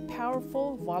 elusive,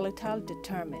 powerful, volatile,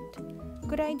 determined.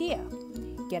 Good idea.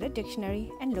 Get a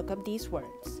dictionary and look up these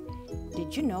words.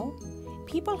 Did you know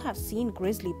people have seen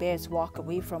grizzly bears walk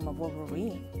away from a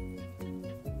wolverine?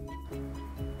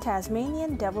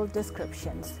 Tasmanian devil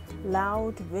descriptions: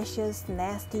 loud, vicious,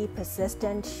 nasty,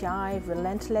 persistent, shy,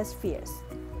 relentless, fierce.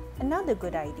 Another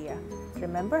good idea: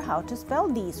 remember how to spell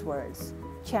these words.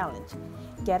 Challenge: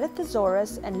 get a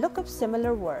thesaurus and look up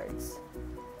similar words.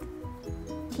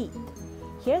 Teeth.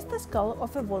 Here's the skull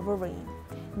of a wolverine.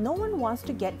 No one wants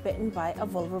to get bitten by a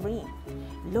wolverine.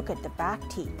 Look at the back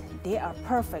teeth. They are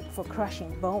perfect for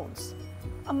crushing bones.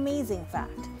 Amazing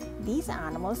fact: these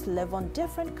animals live on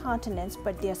different continents,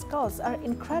 but their skulls are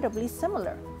incredibly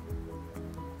similar.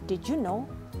 Did you know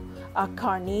a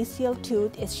carnassial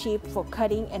tooth is shaped for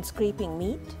cutting and scraping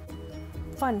meat?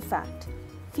 Fun fact: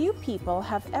 few people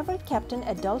have ever kept an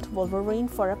adult wolverine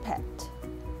for a pet.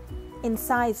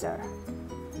 Incisor.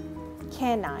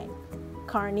 Canine.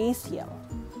 Carnassial.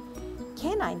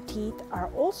 Canine teeth are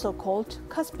also called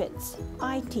cuspids,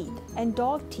 eye teeth, and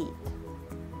dog teeth.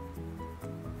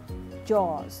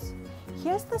 Jaws.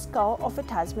 Here's the skull of a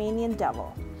Tasmanian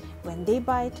devil. When they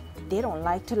bite, they don't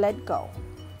like to let go.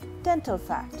 Dental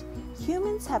fact: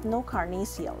 humans have no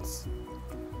carnassials.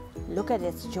 Look at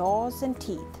its jaws and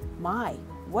teeth. My,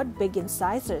 what big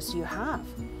incisors you have.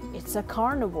 It's a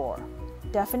carnivore.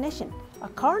 Definition: a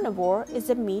carnivore is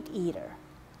a meat eater.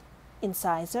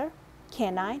 Incisor,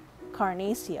 canine,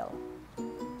 carnassial.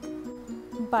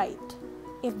 Bite.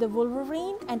 If the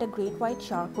wolverine and a great white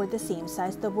shark were the same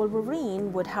size, the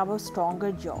wolverine would have a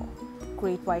stronger jaw.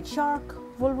 Great white shark,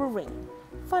 wolverine.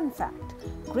 Fun fact: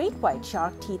 great white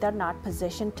shark teeth are not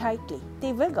positioned tightly,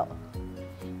 they wiggle.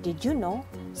 Did you know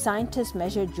scientists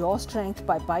measure jaw strength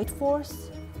by bite force?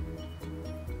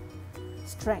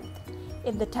 Strength.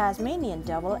 If the Tasmanian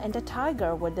devil and a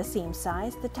tiger were the same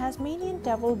size, the Tasmanian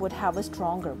devil would have a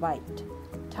stronger bite.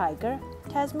 Tiger,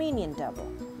 Tasmanian devil.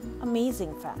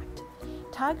 Amazing fact: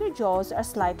 tiger jaws are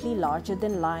slightly larger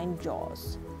than lion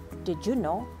jaws. Did you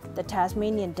know the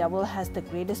Tasmanian devil has the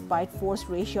greatest bite force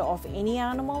ratio of any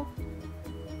animal?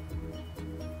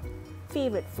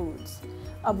 Favorite foods.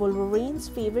 A wolverine's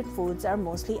favorite foods are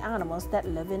mostly animals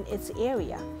that live in its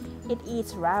area. It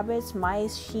eats rabbits,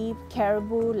 mice, sheep,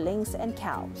 caribou, lynx, and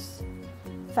cows.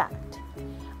 Fact: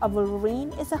 a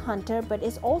wolverine is a hunter but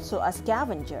is also a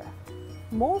scavenger.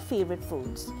 More favorite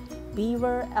foods: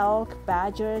 beaver, elk,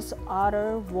 badgers,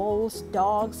 otter, wolves,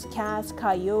 dogs, cats,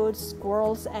 coyotes,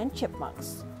 squirrels, and chipmunks.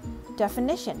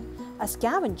 Definition: a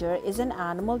scavenger is an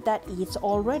animal that eats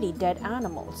already dead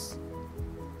animals.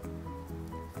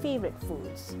 Favorite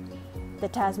foods. The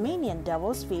Tasmanian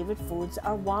devil's favorite foods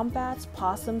are wombats,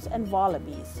 possums, and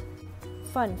wallabies.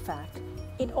 Fun fact: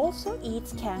 it also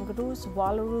eats kangaroos,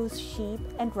 wallaroos, sheep,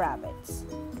 and rabbits.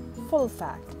 Full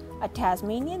fact: a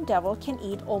Tasmanian devil can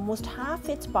eat almost half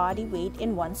its body weight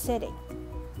in one sitting.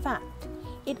 Fact: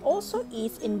 it also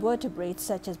eats invertebrates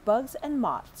such as bugs and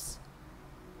moths.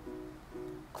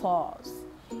 Claws.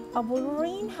 A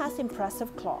wolverine has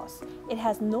impressive claws. It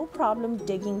has no problem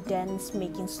digging dens,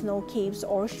 making snow caves,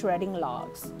 or shredding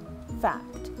logs.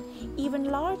 Fact: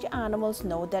 even large animals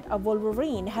know that a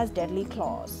wolverine has deadly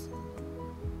claws.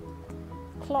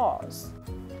 Claws.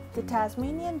 The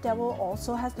Tasmanian devil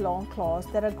also has long claws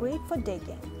that are great for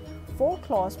digging. 4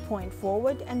 claws point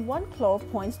forward and 1 claw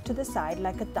points to the side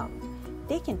like a thumb.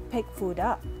 They can pick food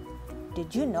up.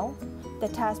 Did you know the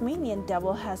Tasmanian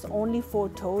devil has only 4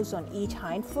 toes on each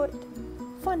hind foot?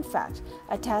 Fun fact,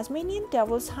 a Tasmanian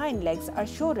devil's hind legs are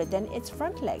shorter than its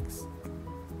front legs.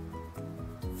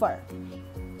 Fur.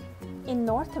 In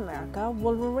North America,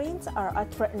 wolverines are a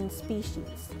threatened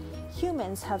species.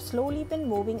 Humans have slowly been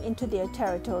moving into their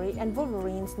territory and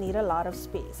wolverines need a lot of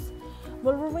space.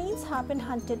 Wolverines have been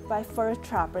hunted by fur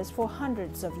trappers for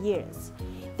hundreds of years.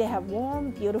 They have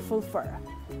warm, beautiful fur.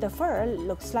 The fur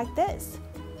looks like this.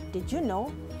 Did you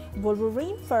know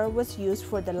wolverine fur was used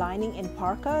for the lining in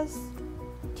parkas?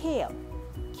 Tail.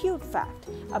 Cute fact,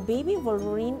 a baby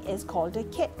wolverine is called a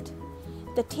kit.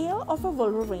 The tail of a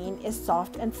wolverine is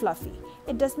soft and fluffy.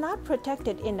 It does not protect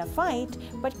it in a fight,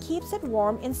 but keeps it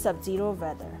warm in sub-zero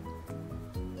weather.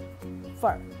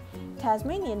 Fur.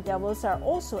 Tasmanian devils are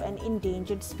also an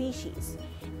endangered species.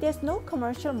 There's no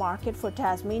commercial market for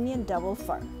Tasmanian devil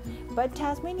fur, but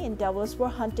Tasmanian devils were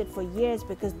hunted for years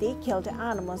because they killed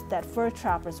animals that fur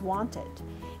trappers wanted.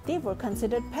 They were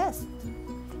considered pests.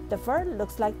 The fur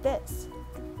looks like this.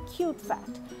 Cute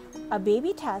fact, a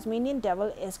baby Tasmanian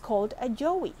devil is called a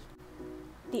joey.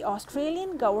 The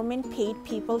Australian government paid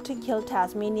people to kill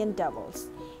Tasmanian devils.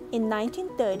 In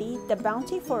 1930, the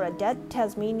bounty for a dead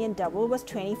Tasmanian devil was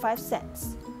 25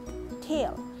 cents.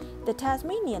 Tail. The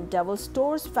Tasmanian devil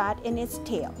stores fat in its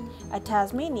tail. A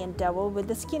Tasmanian devil with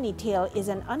a skinny tail is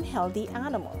an unhealthy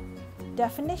animal.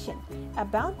 Definition: a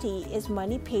bounty is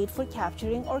money paid for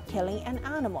capturing or killing an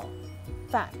animal.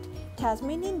 Fact: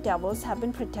 Tasmanian devils have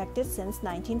been protected since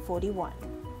 1941.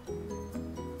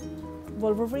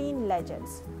 Wolverine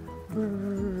legends.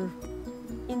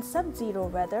 In sub-zero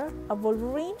weather, a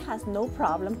wolverine has no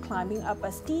problem climbing up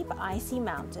a steep, icy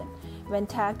mountain. When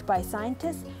tagged by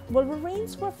scientists,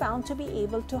 wolverines were found to be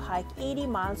able to hike 80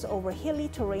 miles over hilly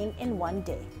terrain in one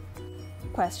day.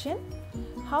 Question: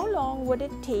 how long would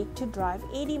it take to drive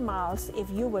 80 miles if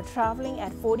you were traveling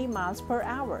at 40 miles per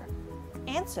hour?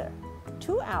 Answer: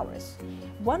 2 hours.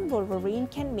 One wolverine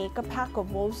can make a pack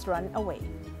of wolves run away.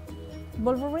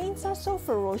 Wolverines are so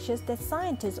ferocious that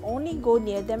scientists only go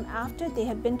near them after they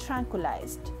have been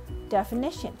tranquilized.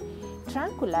 Definition: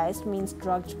 tranquilized means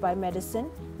drugged by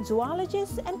medicine.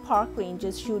 Zoologists and park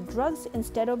rangers shoot drugs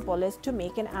instead of bullets to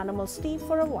make an animal sleep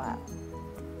for a while.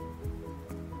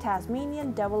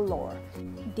 Tasmanian devil lore.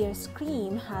 Their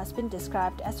scream has been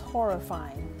described as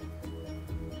horrifying.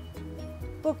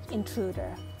 Book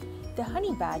intruder. The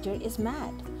honey badger is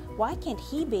mad. Why can't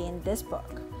he be in this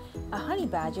book? A honey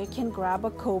badger can grab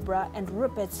a cobra and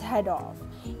rip its head off.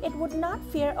 It would not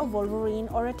fear a wolverine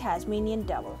or a Tasmanian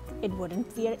devil. It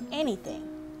wouldn't fear anything.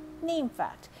 Name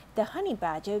fact: the honey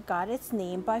badger got its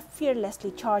name by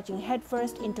fearlessly charging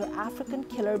headfirst into African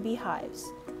killer beehives.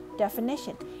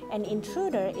 Definition: an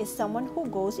intruder is someone who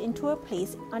goes into a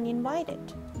place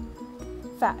uninvited.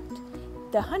 Fact: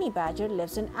 the honey badger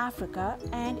lives in Africa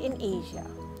and in Asia.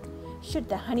 Should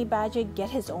the honey badger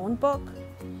get his own book?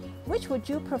 Which would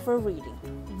you prefer reading?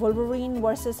 Wolverine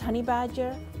versus honey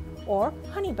badger or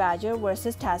honey badger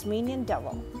versus Tasmanian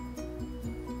devil?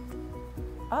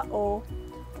 Uh-oh,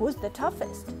 who's the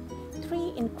toughest?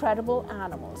 3 incredible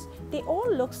animals. They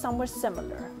all look somewhat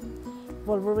similar.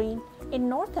 Wolverine. In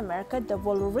North America, the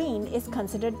wolverine is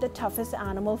considered the toughest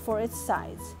animal for its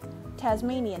size.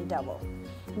 Tasmanian devil.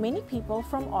 Many people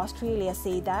from Australia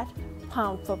say that,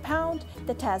 pound for pound,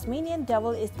 the Tasmanian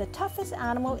devil is the toughest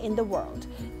animal in the world.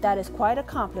 That is quite a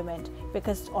compliment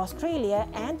because Australia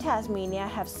and Tasmania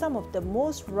have some of the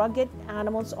most rugged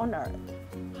animals on earth.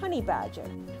 Honey badger.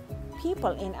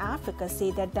 People in Africa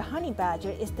say that the honey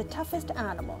badger is the toughest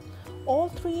animal. All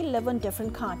 3 live on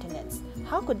different continents.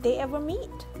 How could they ever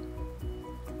meet?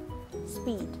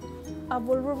 Speed. A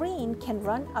wolverine can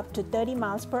run up to 30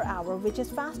 miles per hour, which is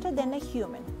faster than a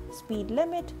human. Speed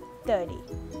limit 30.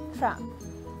 Trap.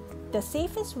 The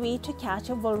safest way to catch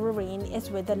a wolverine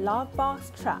is with a log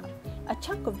box trap. A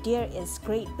chunk of deer is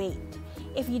great bait.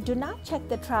 If you do not check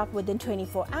the trap within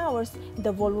 24 hours,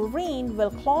 the wolverine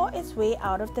will claw its way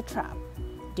out of the trap.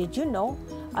 Did you know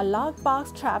a log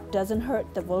box trap doesn't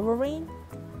hurt the wolverine?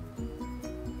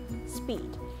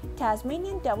 Speed.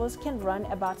 Tasmanian devils can run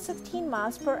about 16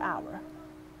 miles per hour.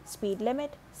 Speed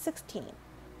limit 16.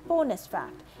 Bonus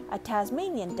fact: a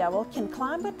Tasmanian devil can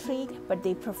climb a tree, but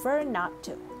they prefer not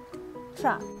to.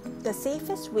 Trap. The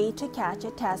safest way to catch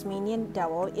a Tasmanian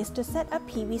devil is to set a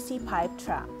PVC pipe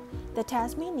trap. The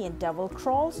Tasmanian devil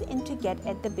crawls in to get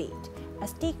at the bait. A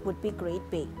stake would be great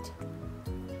bait.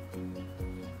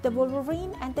 The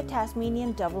wolverine and the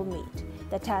Tasmanian devil meet.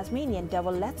 The Tasmanian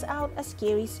devil lets out a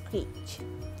scary screech.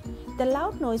 The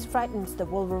loud noise frightens the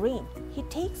wolverine. He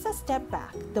takes a step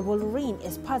back. The wolverine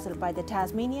is puzzled by the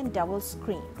Tasmanian devil's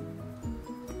scream.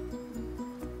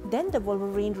 Then the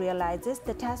wolverine realizes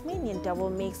the Tasmanian devil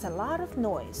makes a lot of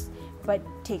noise but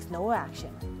takes no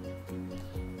action.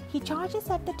 He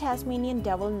charges at the Tasmanian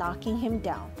devil, knocking him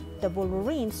down. The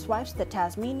wolverine swipes the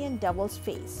Tasmanian devil's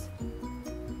face.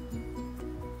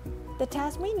 The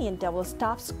Tasmanian devil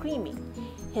stops screaming.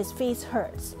 His face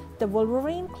hurts. The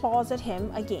wolverine claws at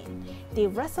him again. They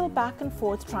wrestle back and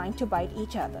forth, trying to bite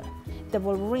each other. The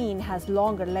wolverine has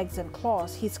longer legs and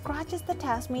claws. He scratches the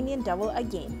Tasmanian devil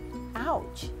again.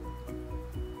 Ouch!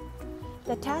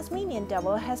 The Tasmanian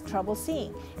devil has trouble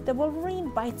seeing. The wolverine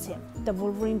bites him. The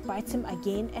wolverine bites him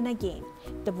again and again.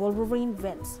 The wolverine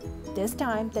wins. This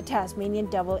time, the Tasmanian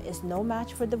devil is no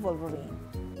match for the wolverine.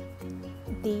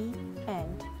 The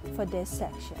end for this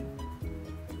section.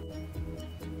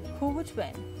 Who would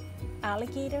win?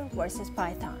 Alligator versus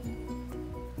python.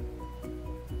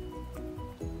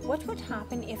 What would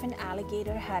happen if an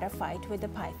alligator had a fight with a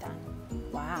python?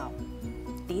 Wow,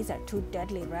 these are two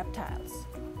deadly reptiles.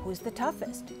 Who's the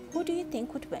toughest? Who do you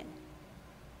think would win?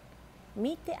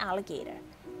 Meet the alligator.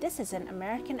 This is an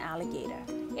American alligator.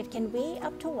 It can weigh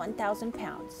up to 1,000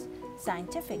 pounds.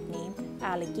 Scientific name,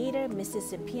 Alligator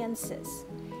mississippiensis.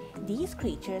 These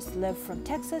creatures live from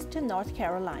Texas to North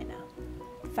Carolina.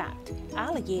 Fact: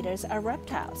 alligators are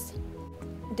reptiles.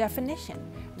 Definition: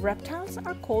 reptiles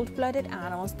are cold-blooded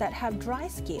animals that have dry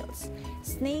scales.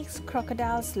 Snakes,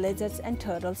 crocodiles, lizards, and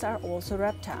turtles are also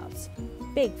reptiles.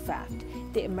 Big fact: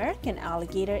 the American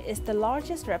alligator is the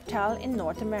largest reptile in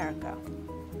North America.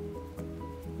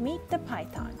 Meet the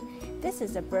python. This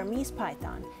is a Burmese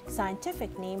python.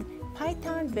 Scientific name,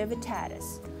 Python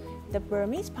vivitatus. The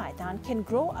Burmese python can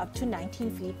grow up to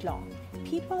 19 feet long.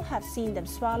 People have seen them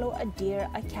swallow a deer,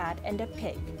 a cat, and a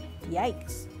pig.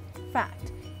 Yikes!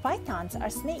 Fact: pythons are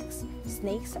snakes.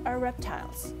 Snakes are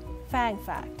reptiles. Fang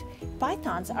fact: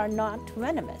 pythons are not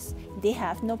venomous. They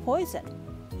have no poison.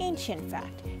 Ancient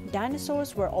fact: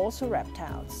 dinosaurs were also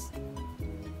reptiles.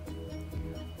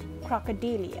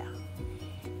 Crocodilia.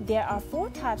 There are 4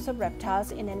 types of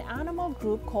reptiles in an animal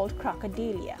group called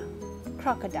Crocodilia.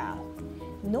 Crocodile: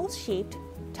 nose-shaped,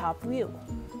 top view.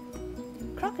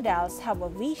 Crocodiles have a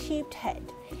V-shaped head.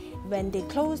 When they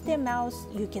close their mouths,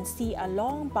 you can see a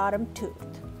long bottom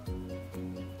tooth.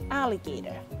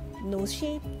 Alligator: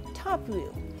 nose-shaped, top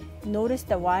view. Notice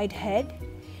the wide head?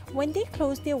 When they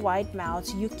close their wide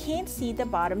mouths, you can't see the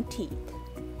bottom teeth.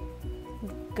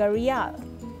 Gharial: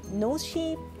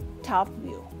 nose-shaped, top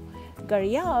view.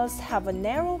 Gharials have a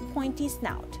narrow, pointy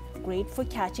snout, great for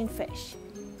catching fish.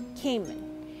 Caiman: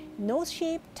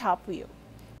 nose-shaped, top view.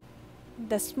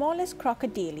 The smallest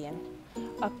crocodilian.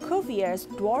 A Cuvier's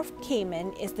dwarf caiman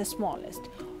is the smallest.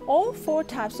 All 4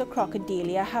 types of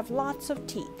crocodilia have lots of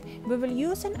teeth. We will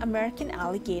use an American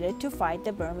alligator to fight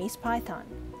the Burmese python.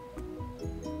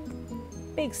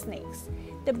 Big snakes.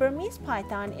 The Burmese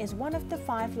python is one of the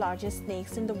 5 largest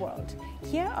snakes in the world.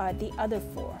 Here are the other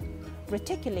 4.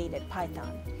 Reticulated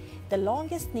python, the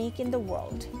longest snake in the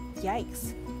world.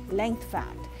 Yikes! Length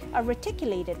fact: a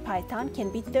reticulated python can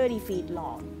be 30 feet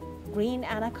long. Green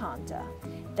anaconda,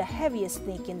 the heaviest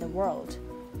snake in the world.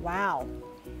 Wow!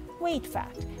 Weight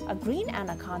fact: a green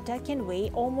anaconda can weigh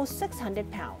almost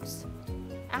 600 pounds.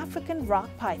 African rock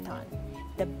python,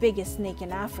 the biggest snake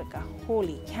in Africa.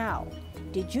 Holy cow!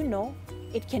 Did you know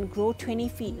it can grow 20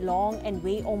 feet long and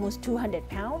weigh almost 200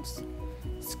 pounds?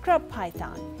 Scrub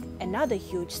python, another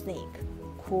huge snake.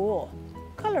 Cool!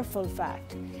 Colorful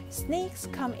fact: snakes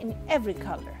come in every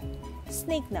color.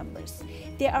 Snake numbers.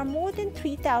 There are more than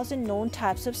 3,000 known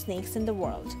types of snakes in the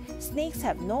world. Snakes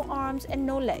have no arms and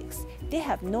no legs. They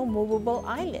have no movable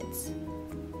eyelids.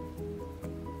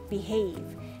 Behave.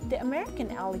 The American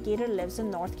alligator lives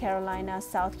in North Carolina,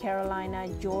 South Carolina,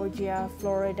 Georgia,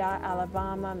 Florida,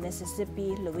 Alabama,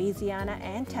 Mississippi, Louisiana,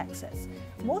 and Texas.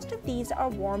 Most of these are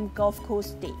warm Gulf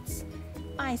Coast states.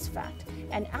 Ice fact: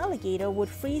 an alligator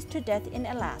would freeze to death in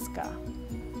Alaska.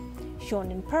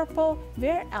 Shown in purple,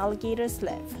 where alligators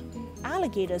live.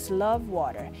 Alligators love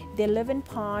water. They live in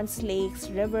ponds, lakes,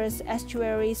 rivers,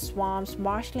 estuaries, swamps,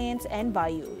 marshlands, and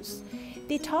bayous.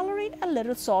 They tolerate a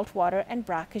little salt water and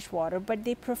brackish water, but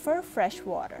they prefer fresh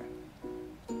water.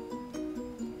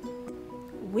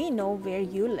 We know where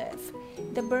you live.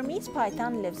 The Burmese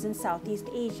python lives in Southeast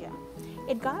Asia.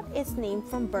 It got its name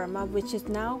from Burma, which is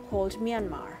now called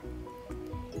Myanmar.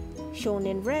 Shown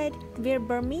in red, where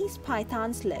Burmese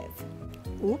pythons live.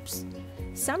 Oops!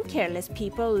 Some careless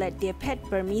people let their pet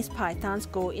Burmese pythons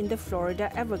go in the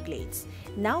Florida Everglades.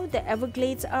 Now the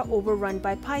Everglades are overrun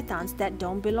by pythons that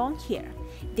don't belong here.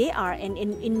 They are an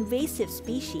invasive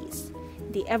species.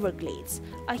 The Everglades,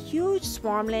 a huge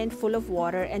swampland full of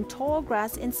water and tall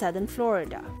grass in southern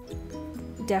Florida.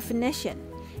 Definition: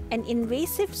 an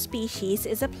invasive species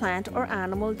is a plant or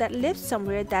animal that lives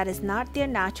somewhere that is not their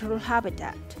natural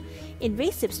habitat.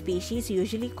 Invasive species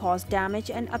usually cause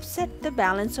damage and upset the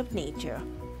balance of nature.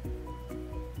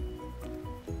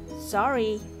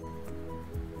 Sorry,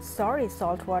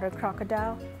 saltwater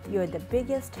crocodile. You're the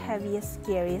biggest, heaviest,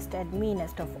 scariest, and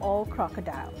meanest of all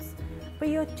crocodiles. But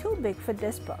you're too big for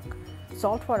this book.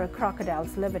 Saltwater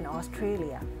crocodiles live in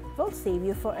Australia. We'll save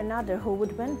you for another Who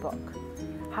Would Win book.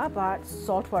 How about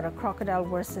saltwater crocodile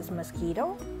versus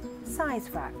mosquito? Science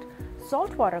fact: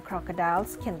 saltwater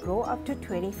crocodiles can grow up to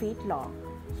 20 feet long.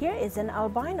 Here is an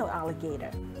albino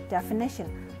alligator. Definition: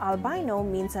 albino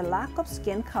means a lack of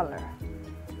skin color.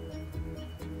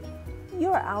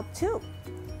 You're out too.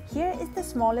 Here is the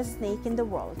smallest snake in the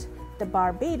world, the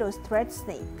Barbados thread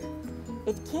snake.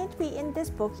 It can't be in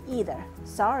this book either.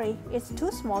 Sorry, it's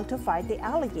too small to fight the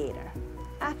alligator.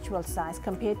 Actual size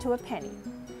compared to a penny.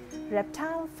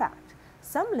 Reptile fact: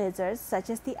 some lizards, such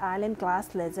as the island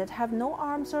glass lizard, have no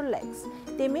arms or legs.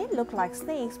 They may look like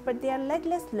snakes, but they are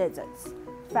legless lizards.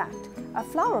 Fact: a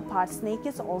flower pot snake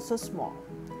is also small.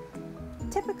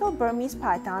 Typical Burmese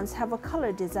pythons have a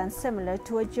color design similar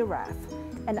to a giraffe.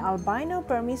 An albino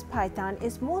Burmese python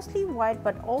is mostly white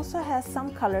but also has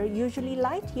some color, usually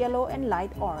light yellow and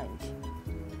light orange.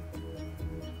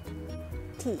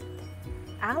 Teeth.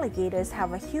 Alligators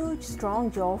have a huge,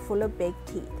 strong jaw full of big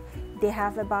teeth. They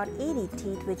have about 80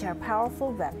 teeth, which are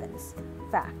powerful weapons.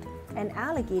 Fact: an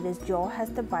alligator's jaw has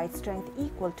the bite strength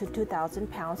equal to 2,000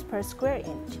 pounds per square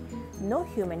inch. No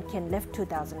human can lift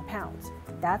 2,000 pounds.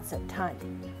 That's a ton.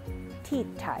 Teeth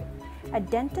type. A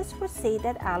dentist would say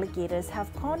that alligators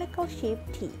have conical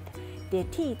shaped teeth. Their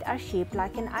teeth are shaped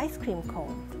like an ice cream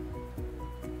cone.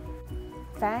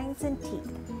 Fangs and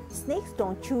teeth. Snakes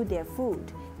don't chew their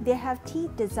food. They have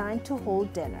teeth designed to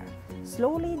hold dinner.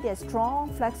 Slowly, their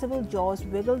strong, flexible jaws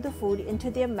wiggle the food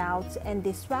into their mouths and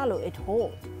they swallow it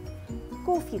whole.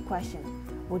 Goofy question: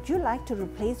 would you like to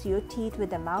replace your teeth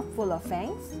with a mouthful of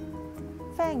fangs?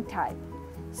 Fang type.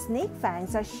 Snake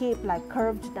fangs are shaped like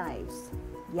curved knives.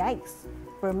 Yikes!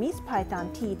 Burmese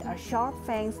python teeth are sharp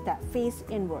fangs that face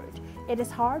inward. It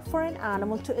is hard for an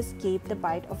animal to escape the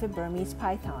bite of a Burmese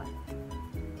python.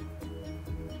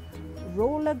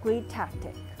 Roll a great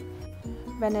tactic.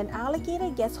 When an alligator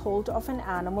gets hold of an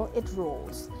animal, it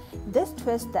rolls. This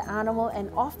twists the animal and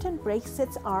often breaks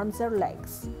its arms or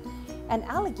legs. An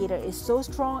alligator is so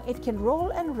strong it can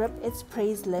roll and rip its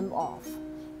prey's limb off.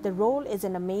 The roll is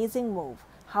an amazing move.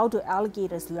 How do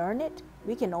alligators learn it?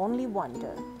 We can only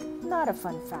wonder. Not a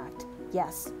fun fact.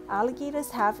 Yes, alligators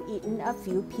have eaten a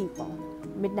few people.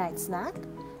 Midnight snack?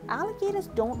 Alligators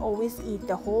don't always eat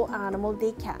the whole animal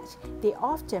they catch. They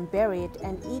often bury it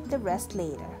and eat the rest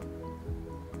later.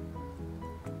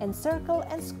 Encircle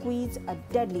and squeeze, a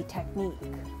deadly technique.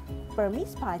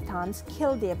 Burmese pythons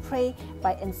kill their prey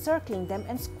by encircling them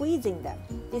and squeezing them.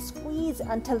 They squeeze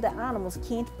until the animals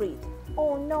can't breathe.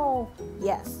 Oh no!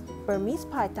 Yes, Burmese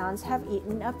pythons have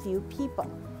eaten a few people.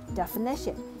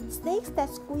 Definition: snakes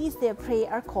that squeeze their prey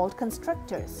are called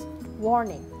constrictors.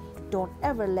 Warning: don't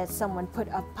ever let someone put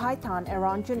a python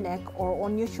around your neck or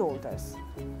on your shoulders.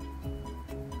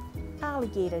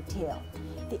 Alligator tail.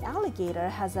 The alligator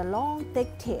has a long, thick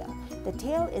tail. The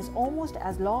tail is almost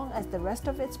as long as the rest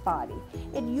of its body.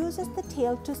 It uses the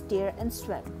tail to steer and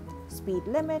swim. Speed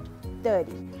limit: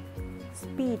 30.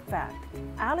 Speed fact: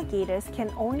 alligators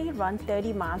can only run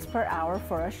 30 miles per hour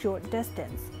for a short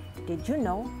distance. Did you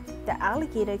know the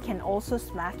alligator can also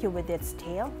smack you with its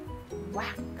tail?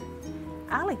 Whack!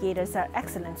 Alligators are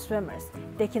excellent swimmers.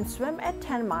 They can swim at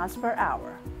 10 miles per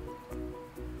hour.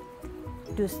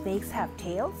 Do snakes have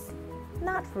tails?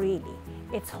 Not really.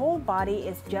 Its whole body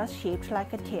is just shaped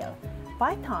like a tail.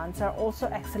 Pythons are also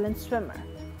excellent swimmers.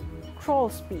 Crawl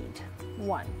speed: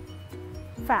 1.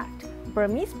 Fact: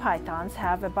 Burmese pythons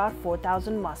have about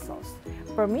 4,000 muscles.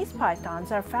 Burmese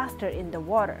pythons are faster in the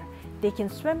water. They can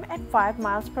swim at 5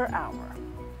 miles per hour.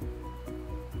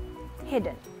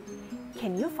 Hidden.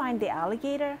 Can you find the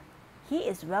alligator? He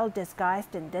is well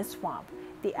disguised in this swamp.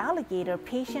 The alligator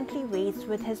patiently waits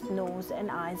with his nose and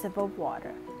eyes above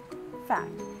water.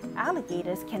 Fact: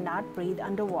 alligators cannot breathe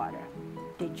underwater.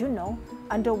 Did you know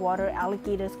underwater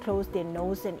alligators close their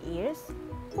nose and ears?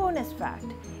 Bonus fact: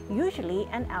 usually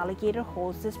an alligator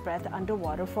holds his breath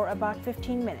underwater for about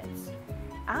 15 minutes.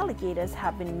 Alligators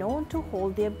have been known to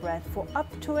hold their breath for up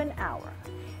to an hour.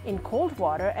 In cold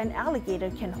water, an alligator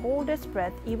can hold its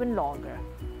breath even longer.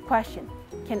 Question: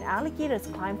 can alligators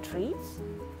climb trees?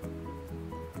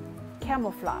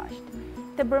 Camouflaged.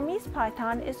 The Burmese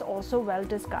python is also well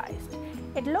disguised.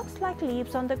 It looks like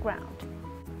leaves on the ground.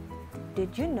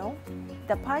 Did you know?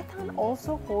 The python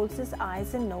also holds its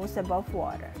eyes and nose above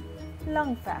water.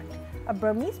 Lung fact: a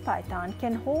Burmese python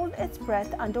can hold its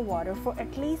breath underwater for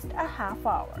at least a half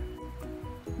hour.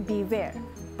 Beware,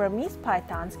 Burmese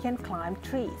pythons can climb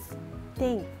trees.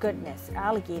 Thank goodness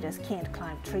alligators can't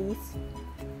climb trees.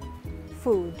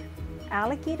 Food.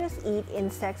 Alligators eat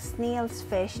insects, snails,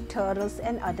 fish, turtles,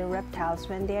 and other reptiles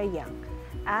when they are young.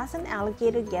 As an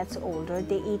alligator gets older,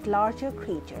 they eat larger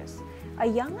creatures. A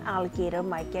young alligator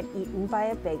might get eaten by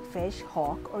a big fish,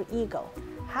 hawk, or eagle.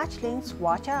 Hatchlings,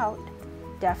 watch out!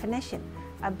 Definition: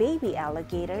 a baby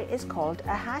alligator is called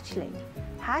a hatchling.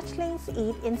 Hatchlings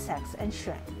eat insects and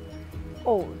shrimp.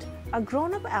 Old. A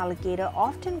grown-up alligator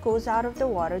often goes out of the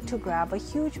water to grab a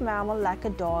huge mammal like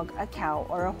a dog, a cow,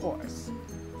 or a horse.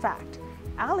 Fact: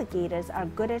 alligators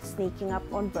are good at sneaking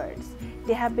up on birds.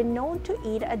 They have been known to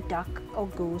eat a duck, a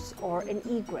goose, or an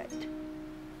egret.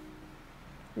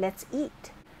 Let's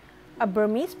eat. A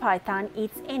Burmese python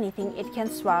eats anything it can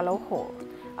swallow whole.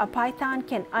 A python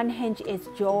can unhinge its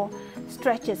jaw,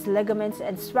 stretch its ligaments,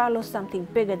 and swallow something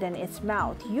bigger than its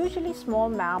mouth, usually small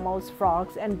mammals,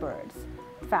 frogs, and birds.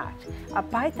 Fact: a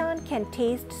python can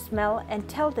taste, smell, and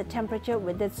tell the temperature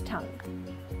with its tongue.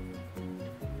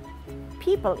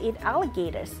 People eat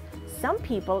alligators. Some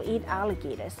people eat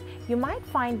alligators. You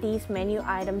might find these menu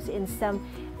items in some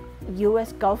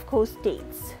U.S. Gulf Coast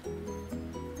states.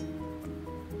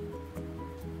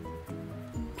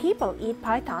 People eat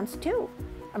pythons too.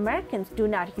 Americans do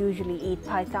not usually eat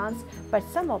pythons, but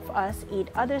some of us eat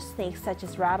other snakes such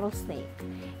as rattlesnake.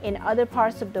 In other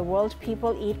parts of the world,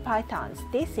 people eat pythons.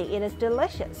 They say it is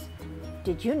delicious.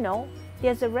 Did you know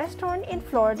there's a restaurant in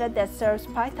Florida that serves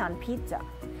python pizza?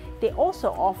 They also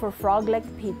offer frog-leg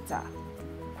pizza.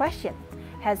 Question: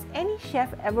 has any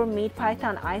chef ever made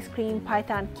python ice cream,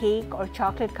 python cake, or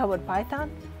chocolate-covered python?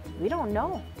 We don't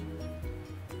know.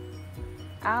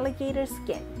 Alligator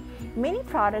skin. Many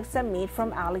products are made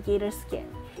from alligator skin.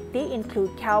 They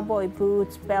include cowboy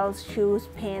boots, belts, shoes,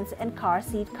 pants, and car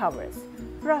seat covers.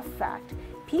 Rough fact: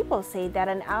 people say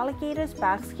that an alligator's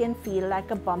back skin feels like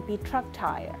a bumpy truck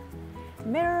tire.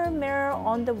 Mirror, mirror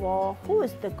on the wall, who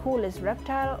is the coolest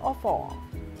reptile of all?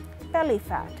 Belly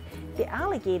fat. The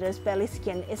alligator's belly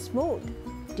skin is smooth.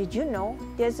 Did you know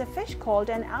there's a fish called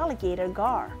an alligator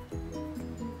gar?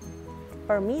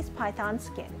 Burmese python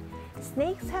skin.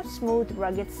 Snakes have smooth,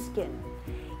 rugged skin.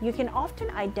 You can often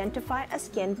identify a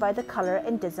skin by the color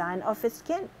and design of its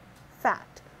skin.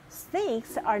 Fact: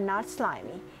 snakes are not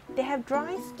slimy. They have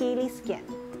dry, scaly skin.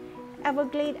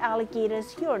 Everglade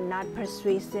alligators, you're not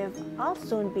persuasive. I'll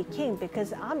soon be king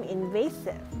because I'm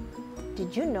invasive.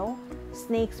 Did you know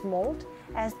snakes molt?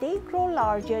 As they grow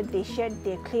larger, they shed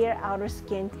their clear outer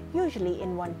skin, usually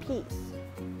in one piece.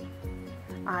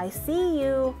 I see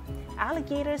you.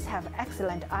 Alligators have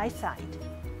excellent eyesight.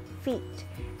 Feet.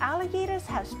 Alligators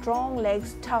have strong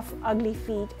legs, tough, ugly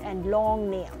feet, and long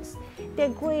nails.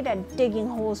 They're great at digging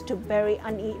holes to bury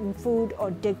uneaten food or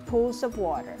dig pools of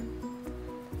water.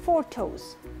 4 toes,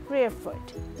 rear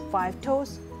foot. 5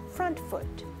 toes, front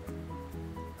foot.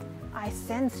 I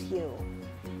sense you.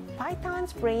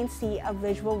 Pythons' brains see a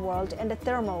visual world and a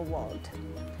thermal world.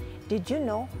 Did you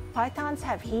know pythons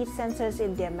have heat sensors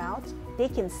in their mouths? They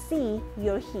can see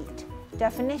your heat.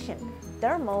 Definition: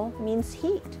 thermal means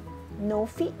heat. No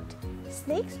feet.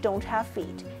 Snakes don't have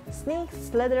feet. Snakes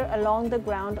slither along the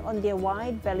ground on their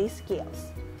wide belly scales.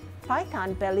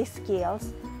 Python belly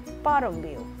scales, bottom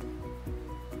view.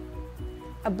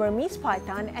 A Burmese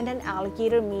python and an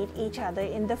alligator meet each other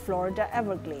in the Florida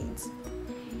Everglades.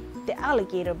 The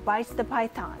alligator bites the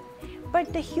python,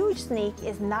 but the huge snake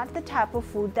is not the type of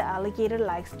food the alligator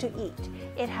likes to eat.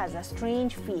 It has a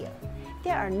strange feel.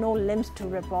 There are no limbs to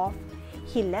rip off.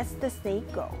 He lets the snake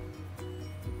go.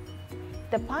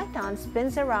 The python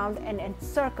spins around and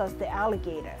encircles the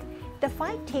alligator. The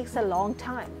fight takes a long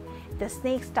time. The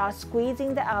snake starts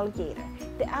squeezing the alligator.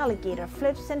 The alligator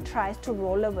flips and tries to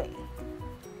roll away.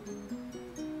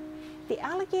 The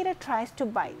alligator tries to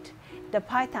bite. The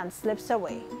python slips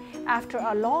away. After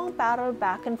a long battle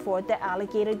back and forth, the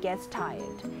alligator gets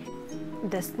tired.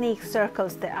 The snake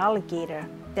circles the alligator,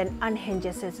 then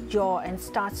unhinges its jaw and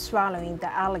starts swallowing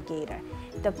the alligator.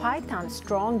 The python's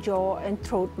strong jaw and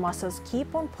throat muscles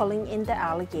keep on pulling in the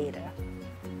alligator.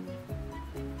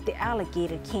 The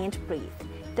alligator can't breathe.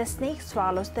 The snake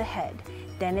swallows the head.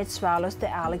 Then it swallows the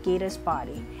alligator's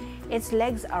body. Its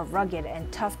legs are rugged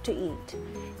and tough to eat.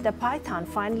 The python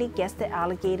finally gets the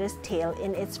alligator's tail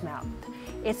in its mouth.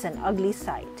 It's an ugly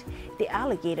sight. The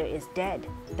alligator is dead.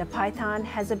 The python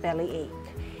has a bellyache.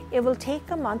 It will take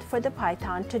a month for the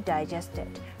python to digest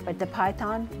it, but the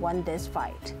python won this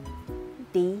fight.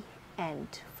 The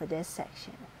end for this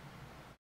section.